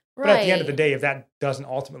 Right. But at the end of the day, if that doesn't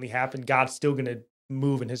ultimately happen, God's still going to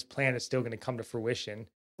move and his plan is still going to come to fruition.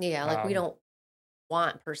 Yeah. Like we don't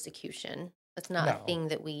want persecution. That's not a thing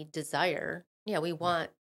that we desire. Yeah. We want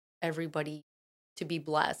everybody to be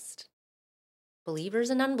blessed. Believers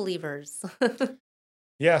and unbelievers.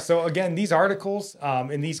 Yeah. So again, these articles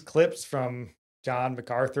and these clips from John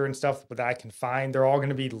MacArthur and stuff that I can find. They're all going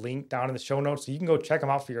to be linked down in the show notes, so you can go check them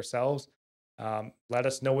out for yourselves. Let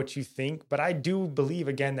us know what you think. But I do believe,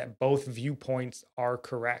 again, that both viewpoints are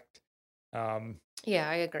correct. Yeah,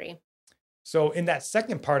 I agree. So in that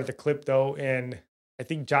second part of the clip, though, and I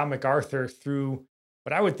think John MacArthur threw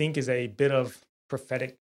what I would think is a bit of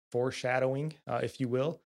prophetic foreshadowing, if you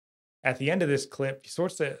will. At the end of this clip, he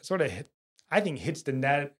sort of I think hits the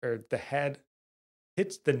net or the head,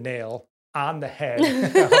 hits the nail on the head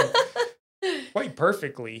quite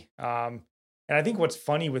perfectly. And I think what's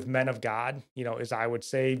funny with men of God, is I would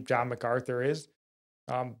say John MacArthur is,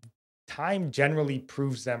 time generally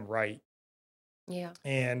proves them right. Yeah.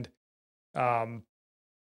 And, the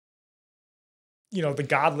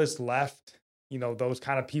godless left, those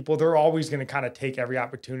kind of people, they're always going to kind of take every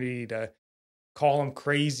opportunity to call him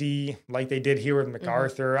crazy, like they did here with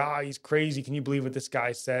MacArthur. He's crazy. Can you believe what this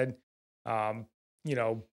guy said? But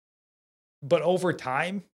over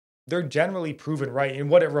time, they're generally proven right. And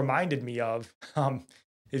what it reminded me of,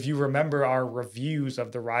 if you remember our reviews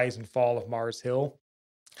of the rise and fall of Mars Hill.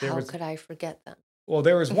 How could I forget them? Well,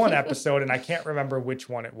 there was one episode, and I can't remember which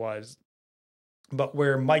one it was, but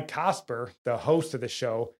where Mike Cosper, the host of the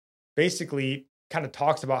show, basically kind of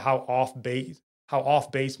talks about how off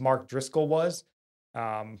base Mark Driscoll was,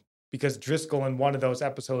 because Driscoll in one of those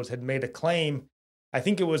episodes had made a claim. I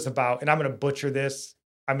think it was about, and I'm going to butcher this,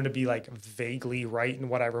 I'm going to be like vaguely right in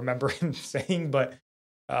what I remember him saying, but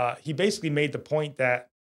he basically made the point that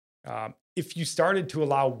if you started to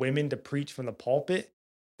allow women to preach from the pulpit,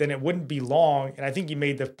 then it wouldn't be long. And I think he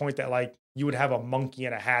made the point that like you would have a monkey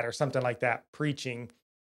in a hat or something like that preaching,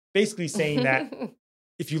 basically saying that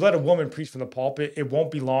if you let a woman preach from the pulpit, it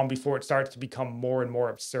won't be long before it starts to become more and more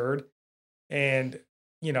absurd. And,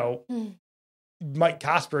 Mike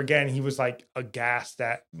Cosper, again, he was like aghast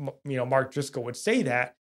that, Mark Driscoll would say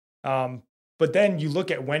that. But then you look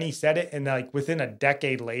at when he said it, and like within a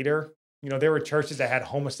decade later, there were churches that had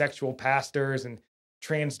homosexual pastors and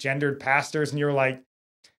transgendered pastors. And you're like,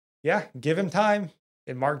 yeah, give him time.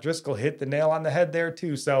 And Mark Driscoll hit the nail on the head there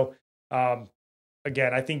too. So,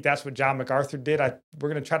 again, I think that's what John MacArthur did. We're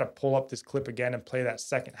going to try to pull up this clip again and play that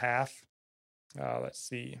second half. Let's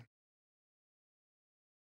see.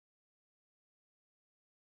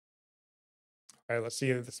 All right, let's see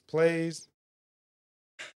if this plays.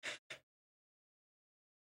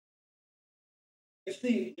 If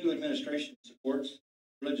the new administration supports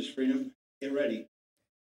religious freedom, get ready.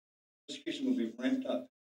 Persecution will be ramped up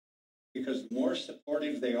because the more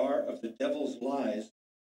supportive they are of the devil's lies,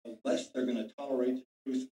 the less they're going to tolerate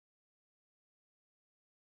the truth.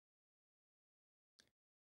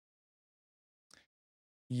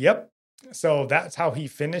 Yep. So that's how he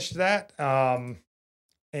finished that. And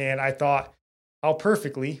I thought, how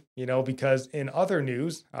perfectly, because in other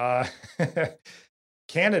news,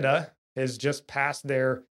 Canada has just passed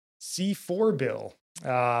their C4 bill.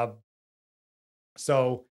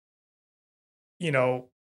 So,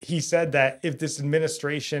 he said that if this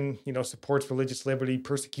administration, supports religious liberty,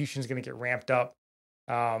 persecution is going to get ramped up.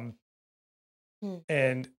 And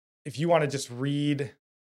if you want to just read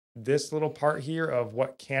this little part here of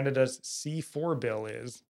what Canada's C4 bill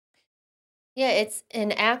is. Yeah, it's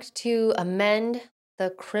an act to amend the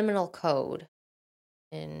criminal code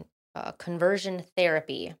in conversion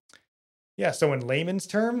therapy. Yeah, so in layman's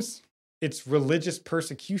terms, it's religious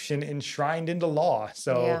persecution enshrined into law.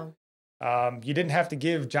 So you didn't have to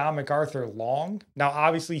give John MacArthur long. Now,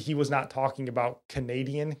 obviously, he was not talking about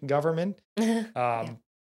Canadian government.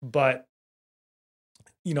 But,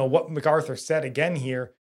 what MacArthur said again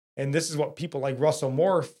here, and this is what people like Russell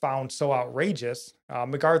Moore found so outrageous.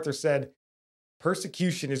 MacArthur said,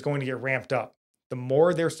 persecution is going to get ramped up. The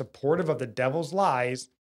more they're supportive of the devil's lies,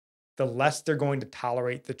 the less they're going to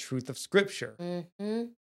tolerate the truth of Scripture.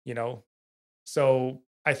 So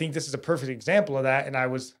I think this is a perfect example of that. And I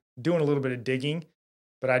was doing a little bit of digging,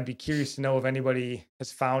 but I'd be curious to know if anybody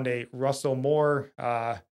has found a Russell Moore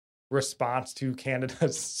response to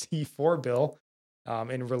Canada's C4 bill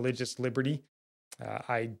in religious liberty.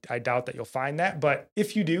 I doubt that you'll find that, but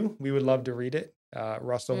if you do, we would love to read it.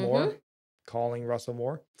 Russell Moore, calling Russell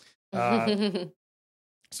Moore.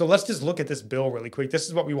 So let's just look at this bill really quick. This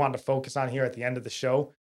is what we want to focus on here at the end of the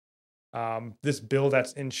show. This bill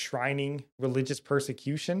that's enshrining religious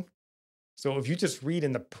persecution. So if you just read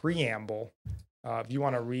in the preamble, if you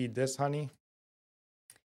want to read this, honey.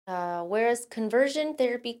 Whereas conversion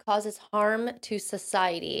therapy causes harm to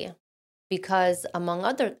society because, among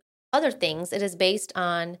other things, it is based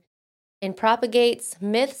on and propagates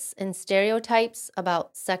myths and stereotypes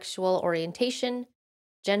about sexual orientation,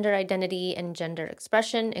 gender identity, and gender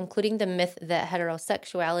expression, including the myth that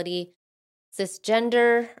heterosexuality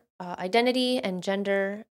cisgender identity and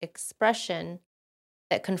gender expression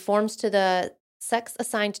that conforms to the sex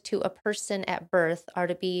assigned to a person at birth are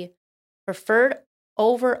to be preferred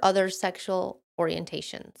over other sexual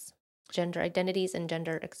orientations. Gender identities and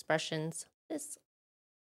gender expressions is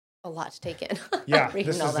a lot to take in. Yeah,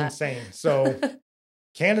 this is insane. So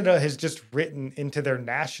Canada has just written into their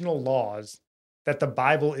national laws that the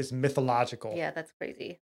Bible is mythological. Yeah, that's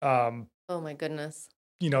crazy. Oh my goodness.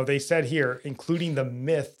 They said here, including the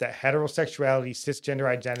myth that heterosexuality, cisgender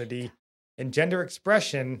identity, and gender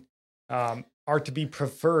expression are to be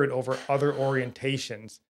preferred over other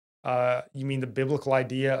orientations. You mean the biblical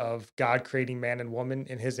idea of God creating man and woman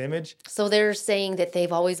in his image? So they're saying that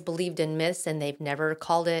they've always believed in myths and they've never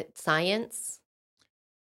called it science?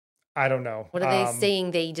 I don't know. What are they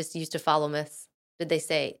saying? They just used to follow myths? Are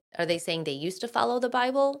they saying they used to follow the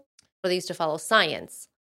Bible or they used to follow science?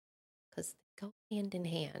 Because they go hand in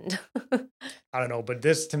hand. I don't know. But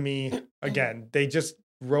this to me, again, they just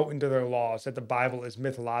wrote into their laws that the Bible is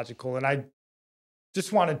mythological. And I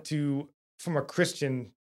just wanted to, from a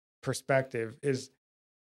Christian perspective, is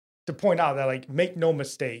to point out that, like, make no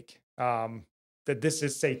mistake, that this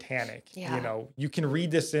is satanic. Yeah. You can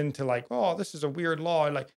read this into like, oh, this is a weird law.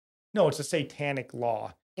 And like, no, it's a satanic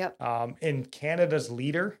law. Yep. And Canada's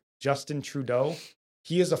leader, Justin Trudeau,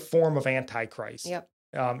 he is a form of Antichrist. Yep.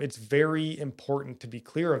 It's very important to be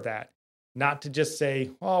clear of that. Not to just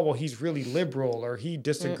say, oh, well, he's really liberal or he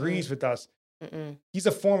disagrees with us. He's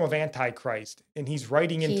a form of Antichrist, and he's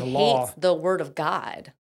writing into law. He hates the word of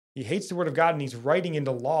God. He hates the word of God, and he's writing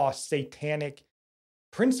into law satanic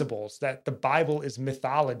principles that the Bible is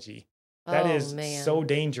mythology. That is so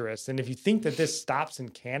dangerous. And if you think that this stops in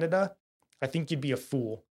Canada, I think you'd be a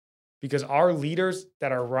fool, because our leaders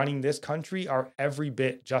that are running this country are every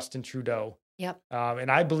bit Justin Trudeau. Yep.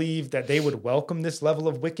 And I believe that they would welcome this level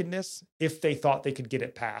of wickedness if they thought they could get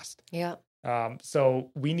it passed. Yeah.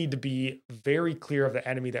 So we need to be very clear of the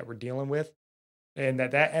enemy that we're dealing with, and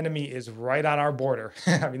that enemy is right on our border.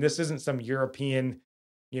 I mean, this isn't some European,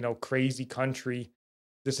 crazy country.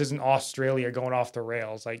 This isn't Australia going off the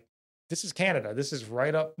rails. Like, this is Canada. This is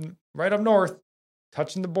right up north,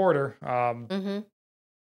 touching the border.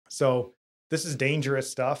 So this is dangerous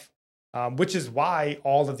stuff, which is why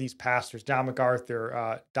all of these pastors, John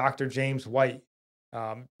MacArthur, Dr. James White,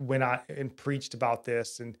 went on and preached about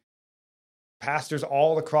this, and pastors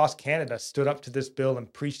all across Canada stood up to this bill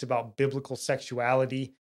and preached about biblical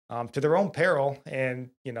sexuality to their own peril. And,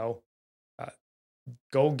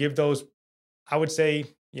 go give those, I would say,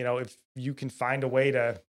 if you can find a way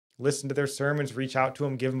to listen to their sermons, reach out to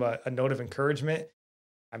them, give them a note of encouragement.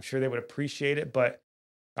 I'm sure they would appreciate it. But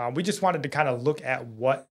we just wanted to kind of look at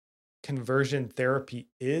what conversion therapy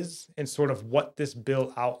is and sort of what this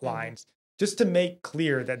bill outlines, just to make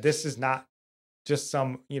clear that this is not just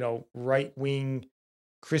some, right-wing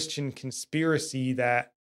Christian conspiracy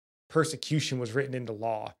that persecution was written into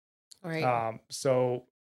law. Right. So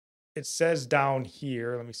it says down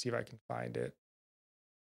here, let me see if I can find it.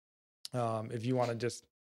 If you want to just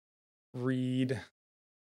read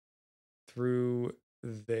through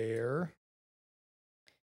there.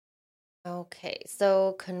 Okay.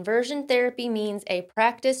 So conversion therapy means a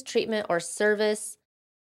practice, treatment, or service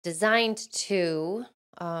designed to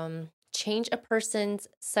change a person's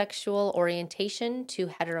sexual orientation to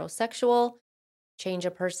heterosexual, change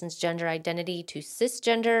a person's gender identity to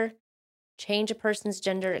cisgender, change a person's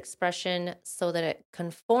gender expression so that it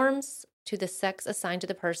conforms to the sex assigned to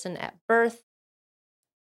the person at birth,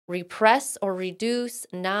 repress or reduce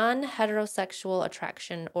non-heterosexual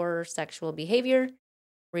attraction or sexual behavior,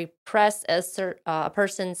 repress a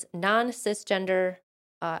person's non-cisgender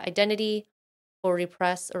identity, or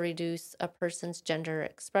repress or reduce a person's gender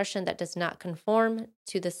expression that does not conform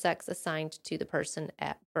to the sex assigned to the person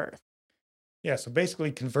at birth. Yeah, so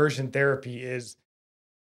basically conversion therapy is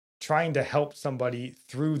trying to help somebody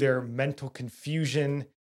through their mental confusion,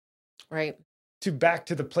 right, back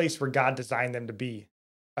to the place where God designed them to be,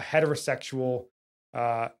 a heterosexual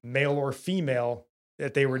male or female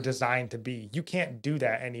that they were designed to be. You can't do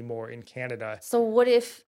that anymore in Canada. So what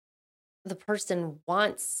if the person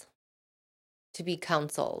wants to be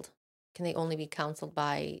counseled? Can they only be counseled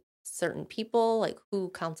by certain people? Like, who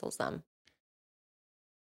counsels them?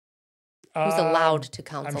 Who's allowed to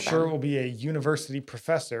counsel them? I'm sure it will be a university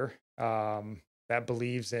professor that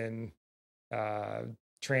believes in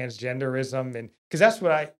transgenderism, and because that's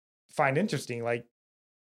what I find interesting. Like,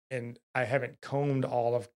 and I haven't combed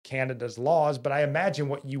all of Canada's laws, but I imagine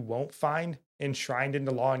what you won't find enshrined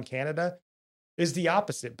into law in Canada is the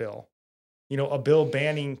opposite bill. A bill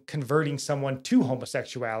banning converting someone to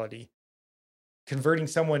homosexuality. converting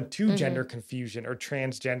someone to gender confusion or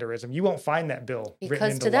transgenderism. You won't find that bill written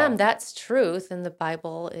Because into to them, law. that's truth, and the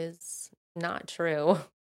Bible is not true.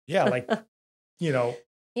 Yeah, like,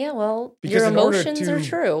 Yeah, well, because your in order emotions are to,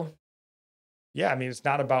 true. yeah, I mean, it's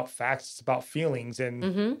not about facts, it's about feelings. And,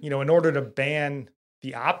 Mm-hmm. in order to ban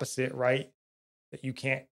the opposite, right, that you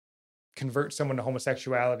can't convert someone to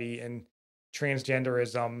homosexuality and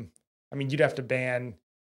transgenderism, I mean, you'd have to ban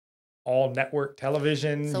all network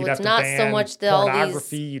television. So You'd it's have to not so ban much that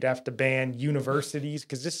pornography. You'd have to ban universities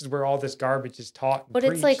because this is where all this garbage is taught and But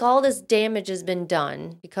it's like preached. all this damage has been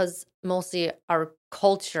done because mostly our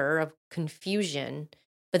culture of confusion,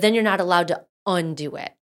 but then you're not allowed to undo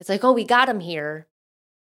it. It's like, oh, we got them here.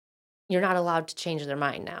 You're not allowed to change their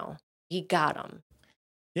mind now. You got them.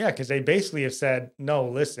 Yeah, because they basically have said, no,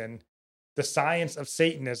 listen, the science of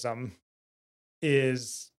Satanism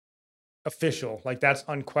is official. Like that's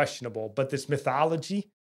unquestionable. But this mythology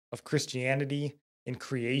of Christianity and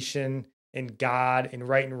creation and God and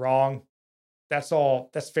right and wrong,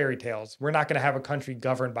 that's fairy tales. We're not going to have a country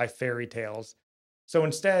governed by fairy tales. So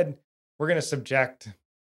instead, we're going to subject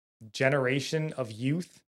generation of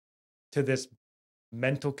youth to this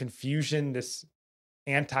mental confusion, this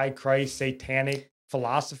antichrist satanic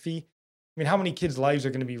philosophy. I mean, how many kids' lives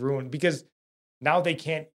are going to be ruined because now they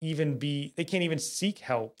can't even seek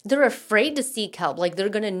help. They're afraid to seek help. Like they're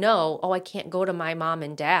going to know, oh, I can't go to my mom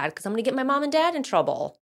and dad because I'm going to get my mom and dad in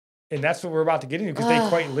trouble. And that's what we're about to get into because they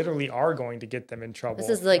quite literally are going to get them in trouble. This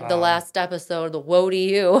is like the last episode, the woe to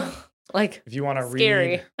you. Like, if you want to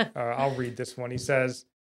read, I'll read this one. He says,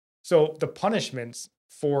 so the punishments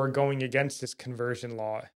for going against this conversion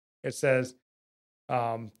law, it says,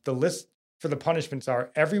 the list for the punishments are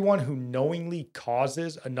everyone who knowingly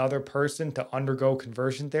causes another person to undergo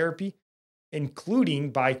conversion therapy,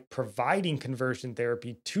 including by providing conversion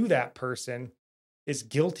therapy to that person, is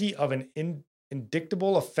guilty of an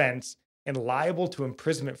indictable offense and liable to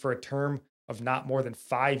imprisonment for a term of not more than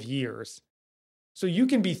 5 years. So you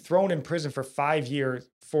can be thrown in prison for 5 years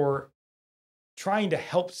for trying to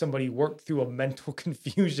help somebody work through a mental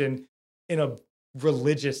confusion in a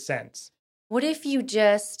religious sense. What if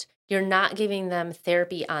you're not giving them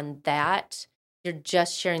therapy on that? You're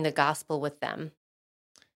just sharing the gospel with them.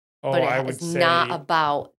 Oh, but I would say not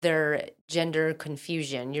about their gender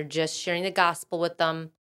confusion. You're just sharing the gospel with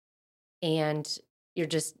them, and you're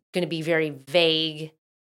just going to be very vague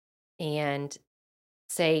and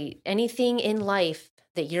say anything in life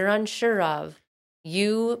that you're unsure of,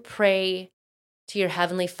 you pray to your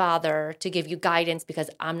Heavenly Father to give you guidance because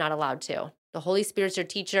I'm not allowed to. The Holy Spirit's your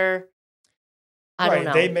teacher. I don't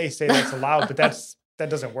know. They may say that's allowed, but that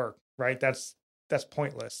doesn't work, right? That's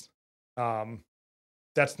pointless.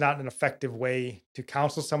 That's not an effective way to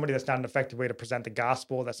counsel somebody. That's not an effective way to present the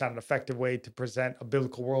gospel. That's not an effective way to present a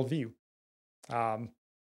biblical worldview.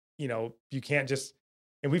 You can't just,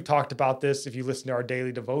 and we've talked about this if you listen to our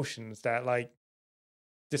daily devotions, that like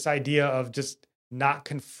this idea of just not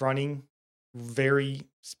confronting very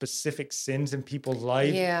specific sins in people's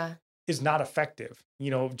life is not effective.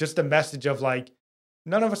 Just the message of like,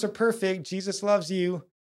 none of us are perfect. Jesus loves you.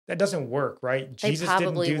 That doesn't work, right? Jesus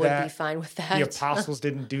probably didn't do would that. be fine with that. The apostles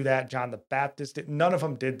didn't do that. John the Baptist did. None of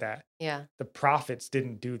them did that. Yeah. The prophets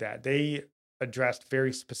didn't do that. They addressed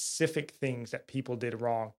very specific things that people did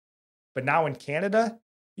wrong. But now in Canada,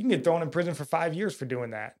 you can get thrown in prison for 5 years for doing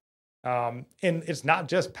that. And it's not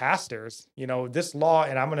just pastors. This law,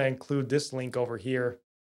 and I'm going to include this link over here,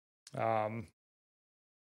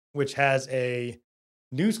 which has a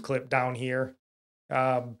news clip down here.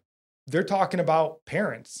 They're talking about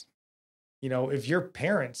parents. If your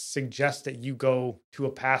parents suggest that you go to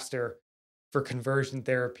a pastor for conversion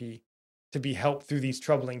therapy to be helped through these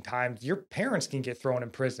troubling times, your parents can get thrown in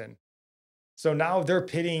prison. So now they're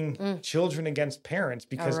pitting children against parents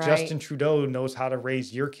because Justin Trudeau knows how to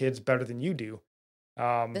raise your kids better than you do.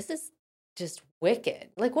 This is just wicked.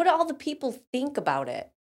 Like, what do all the people think about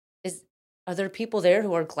it? Are there people there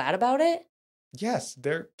who are glad about it? Yes,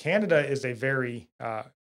 Canada is a very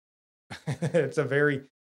it's a very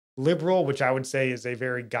liberal, which I would say is a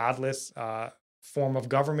very godless form of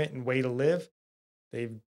government and way to live. They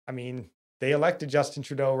elected Justin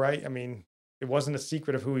Trudeau, right? I mean, it wasn't a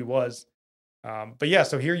secret of who he was. But yeah,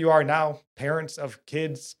 so here you are now. Parents of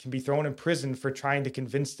kids can be thrown in prison for trying to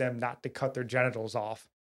convince them not to cut their genitals off.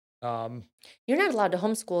 You're not allowed to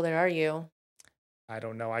homeschool there, are you? I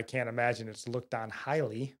don't know. I can't imagine it's looked on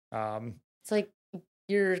highly. It's like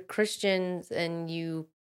you're Christians and you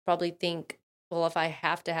probably think, well, if I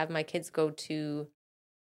have to have my kids go to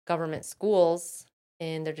government schools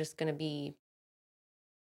and they're just going to be,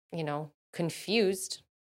 confused.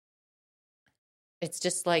 It's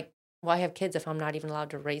just like why have kids if I'm not even allowed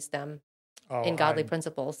to raise them Oh, in godly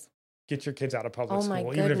principles? Get your kids out of public Oh my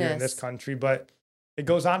school, even if you're in this goodness. country. But it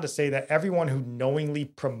goes on to say that everyone who knowingly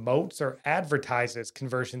promotes or advertises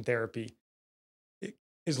conversion therapy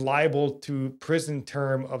is liable to prison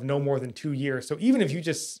term of no more than 2 years. So even if you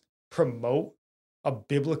just promote a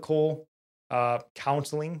biblical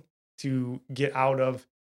counseling to get out of,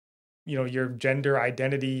 your gender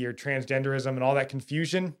identity, your transgenderism, and all that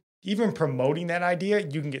confusion, even promoting that idea,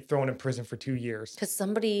 you can get thrown in prison for 2 years. Because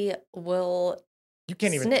somebody will You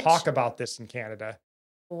can't even snitch. talk about this in Canada.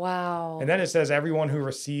 Wow. And then it says everyone who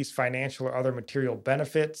receives financial or other material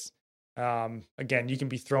benefits. Again, you can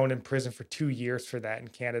be thrown in prison for 2 years for that in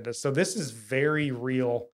Canada. So this is very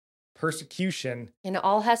real persecution. And it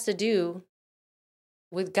all has to do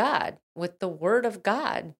with God, with the word of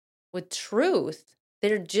God, with truth.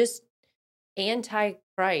 They're just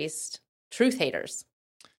anti-Christ truth haters.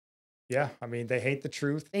 Yeah, I mean, they hate the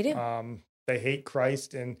truth. They do. They hate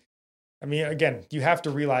Christ. And I mean, again, you have to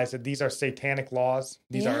realize that these are satanic laws.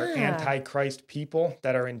 These are anti-Christ people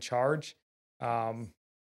that are in charge.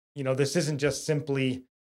 This isn't just simply,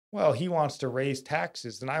 well, he wants to raise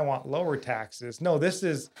taxes and I want lower taxes. No, this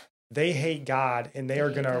is, they hate God and they are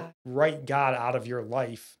going to write God out of your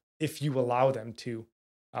life if you allow them to,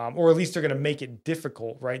 or at least they're going to make it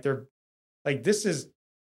difficult, right? They're like, this is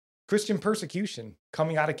Christian persecution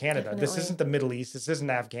coming out of Canada. Definitely. This isn't the Middle East. This isn't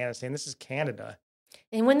Afghanistan. This is Canada.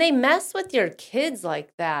 And when they mess with your kids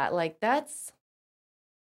like that, like that's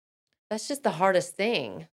just the hardest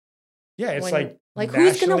thing. Yeah, it's like nationally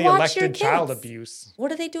who's going to watch your elected kids? child abuse. What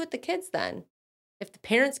do they do with the kids then? If the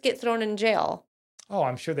parents get thrown in jail? Oh,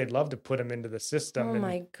 I'm sure they'd love to put them into the system. Oh and,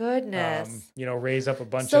 my goodness. Raise up a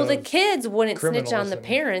bunch of So the kids wouldn't snitch on the and-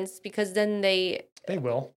 parents because then they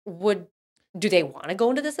will. Do they want to go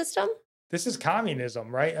into the system? This is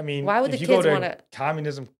communism, right? I mean, why would the if you kids go want to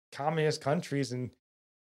communist countries and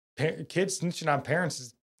kids snitching on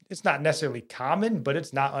parents, it's not necessarily common, but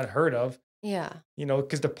it's not unheard of. Yeah.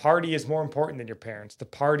 Because the party is more important than your parents. The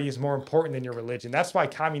party is more important than your religion. That's why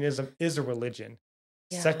communism is a religion.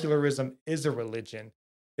 Yeah. Secularism is a religion.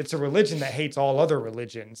 It's a religion that hates all other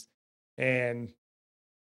religions. And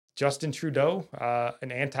Justin Trudeau,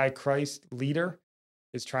 an anti-Christ leader,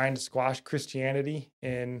 is trying to squash Christianity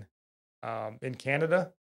in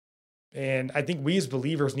Canada. And I think we as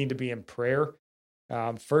believers need to be in prayer.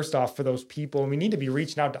 First off, for those people, we need to be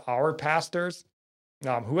reaching out to our pastors,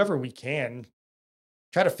 whoever we can,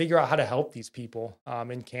 try to figure out how to help these people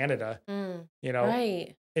in Canada.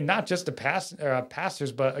 Right. And not just the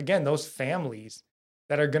pastors, but again, those families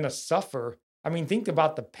that are going to suffer. I mean, think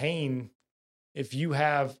about the pain if you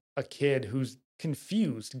have a kid who's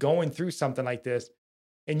confused going through something like this,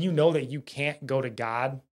 and you know that you can't go to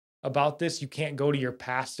God about this. You can't go to your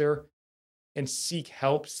pastor and seek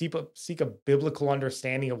help, seek a biblical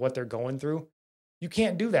understanding of what they're going through. You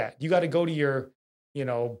can't do that. You got to go to your,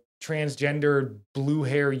 transgender blue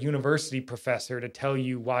hair university professor to tell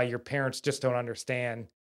you why your parents just don't understand.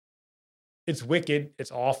 It's wicked.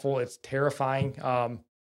 It's awful. It's terrifying.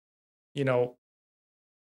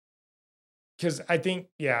 Because I think,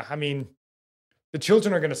 the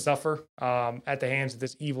children are going to suffer at the hands of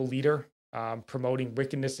this evil leader promoting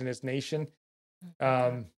wickedness in his nation.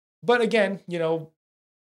 But again,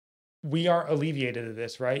 we aren't alleviated of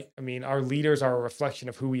this, right? I mean, our leaders are a reflection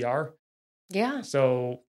of who we are. Yeah.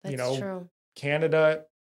 So, that's true. Canada,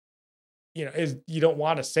 is, you don't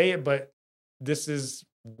want to say it, but this is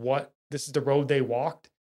the road they walked.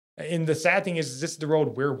 And the sad thing is this is the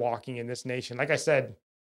road we're walking in this nation. Like I said,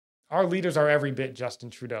 our leaders are every bit Justin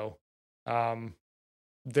Trudeau.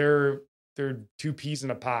 They're two peas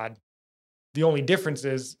in a pod. The only difference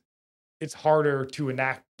is it's harder to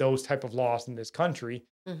enact those type of laws in this country.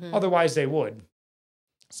 Mm-hmm. Otherwise they would.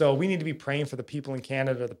 So we need to be praying for the people in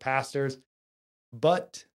Canada, the pastors.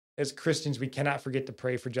 But as Christians, we cannot forget to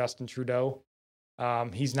pray for Justin Trudeau.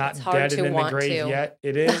 He's not dead and in the grave yet.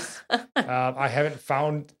 It is. I haven't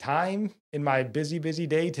found time in my busy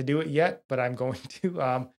day to do it yet, but I'm going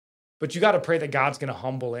to. But you got to pray that God's going to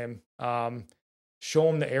humble him, show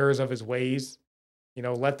him the errors of his ways,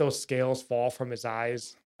 let those scales fall from his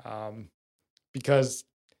eyes. Because,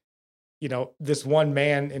 this one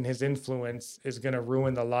man and his influence is going to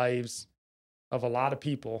ruin the lives of a lot of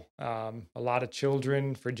people, a lot of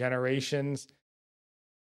children for generations,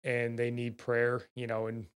 and they need prayer,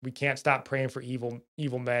 and we can't stop praying for evil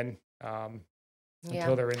men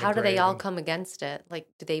until they're in the How do grave. they all come against it? Like,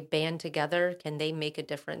 do they band together? Can they make a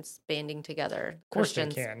difference banding together? Of course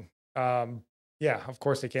Christians? they can. Yeah, of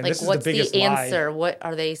course they can. Like, This is what's the biggest the answer? lie. What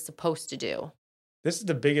are they supposed to do? This is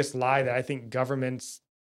the biggest lie that I think governments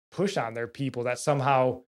push on their people, that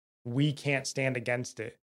somehow we can't stand against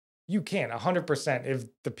it. You can 100%. If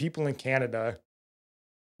the people in Canada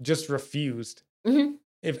just refused,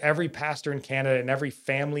 if every pastor in Canada and every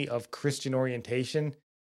family of Christian orientation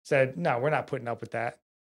said, no, we're not putting up with that.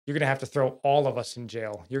 You're going to have to throw all of us in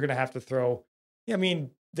jail. You're going to have to throw, I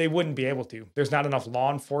mean, they wouldn't be able to. There's not enough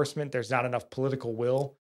law enforcement. There's not enough political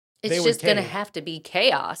will. It's just going to have to be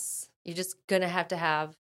chaos. You're just going to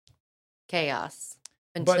have chaos.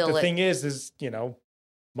 But the thing is, you know,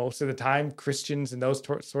 most of the time Christians and those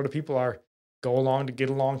sort of people are go along to get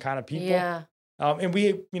along kind of people. Yeah. And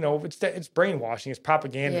we, you know, it's brainwashing, it's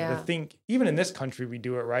propaganda to think, even in this country, we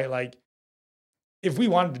do it, right? Like, if we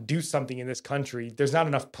wanted to do something in this country, there's not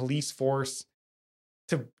enough police force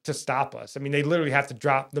to stop us. I mean, they literally have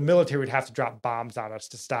to the military would have to drop bombs on us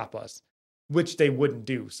to stop us, which they wouldn't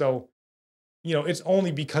do. So, you know, it's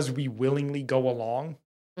only because we willingly go along.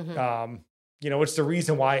 You know, it's the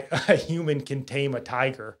reason why a human can tame a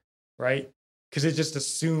tiger, right? Because it just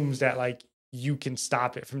assumes that, like, you can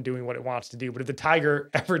stop it from doing what it wants to do. But if the tiger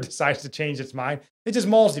ever decides to change its mind, it just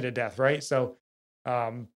mauls you to death, right? So,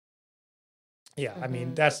 yeah, I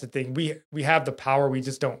mean, that's the thing. We have the power. We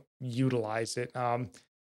just don't utilize it. And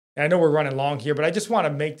I know we're running long here, but I just want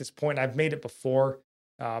to make this point. I've made it before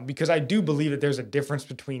because I do believe that there's a difference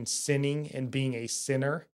between sinning and being a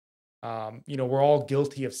sinner. You know, we're all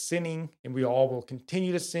guilty of sinning, and we all will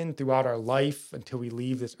continue to sin throughout our life until we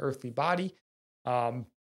leave this earthly body.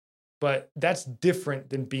 But that's different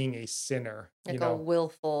than being a sinner. Like, you know? A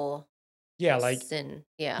willful sin.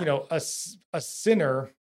 Yeah. You know, a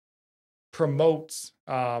sinner promotes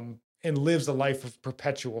and lives a life of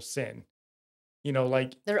perpetual sin. You know,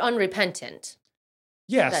 like, they're unrepentant.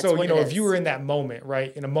 Yeah. So, you know, if you were in that moment,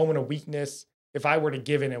 right, in a moment of weakness, if I were to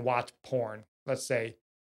give in and watch porn, let's say,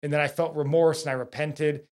 and then I felt remorse and I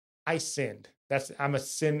repented, I sinned. I'm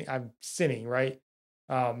sinning, right?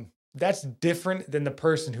 That's different than the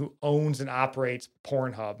person who owns and operates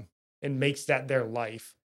Pornhub and makes that their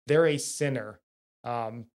life. They're a sinner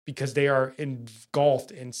because they are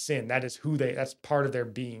engulfed in sin. That's part of their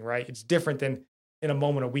being, right? It's different than in a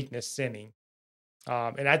moment of weakness sinning.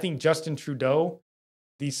 And I think Justin Trudeau,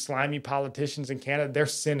 these slimy politicians in Canada, they're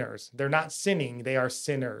sinners. They're not sinning. They are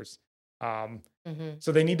sinners.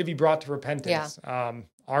 So they need to be brought to repentance. Yeah.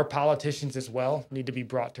 Our politicians as well need to be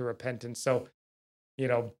brought to repentance. So, you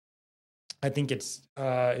know, I think it's,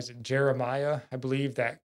 is it Jeremiah, I believe,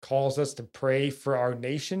 that calls us to pray for our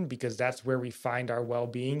nation because that's where we find our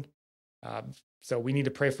well-being. So we need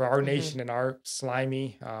to pray for our nation and our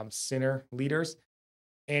slimy sinner leaders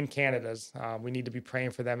and Canada's. We need to be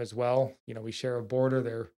praying for them as well. You know, we share a border.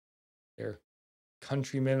 They're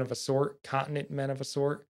countrymen of a sort, continent men of a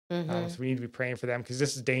sort. So we need to be praying for them because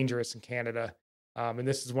this is dangerous in Canada. And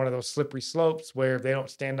this is one of those slippery slopes where if they don't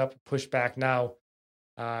stand up and push back now.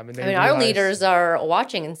 Our leaders are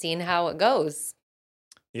watching and seeing how it goes.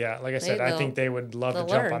 Yeah, like I said, I think they would love to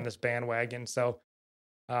jump on this bandwagon. So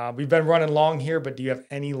we've been running long here, but do you have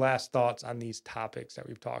any last thoughts on these topics that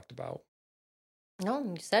we've talked about? No,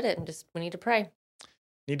 you said it. We need to pray.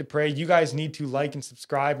 You guys need to like and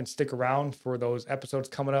subscribe and stick around for those episodes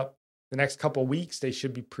coming up the next couple of weeks. They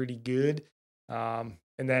should be pretty good. And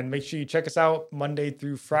then make sure you check us out Monday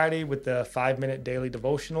through Friday with the 5-minute daily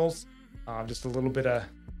devotionals. Just a little bit of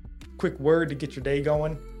quick word to get your day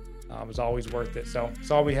going. It's always worth it. So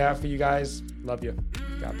that's all we have for you guys. Love you.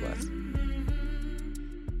 God bless.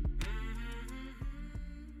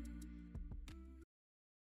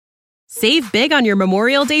 Save big on your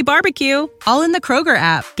Memorial Day barbecue, all in the Kroger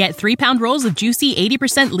app. Get 3-pound rolls of juicy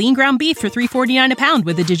 80% lean ground beef for $3.49 a pound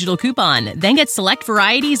with a digital coupon. Then get select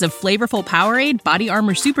varieties of flavorful Powerade, Body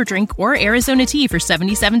Armor Super Drink, or Arizona tea for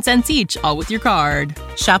 77 cents each, all with your card.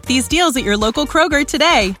 Shop these deals at your local Kroger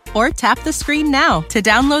today, or tap the screen now to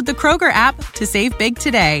download the Kroger app to save big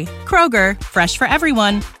today. Kroger, fresh for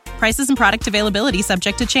everyone. Prices and product availability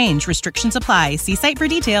subject to change. Restrictions apply. See site for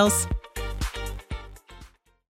details.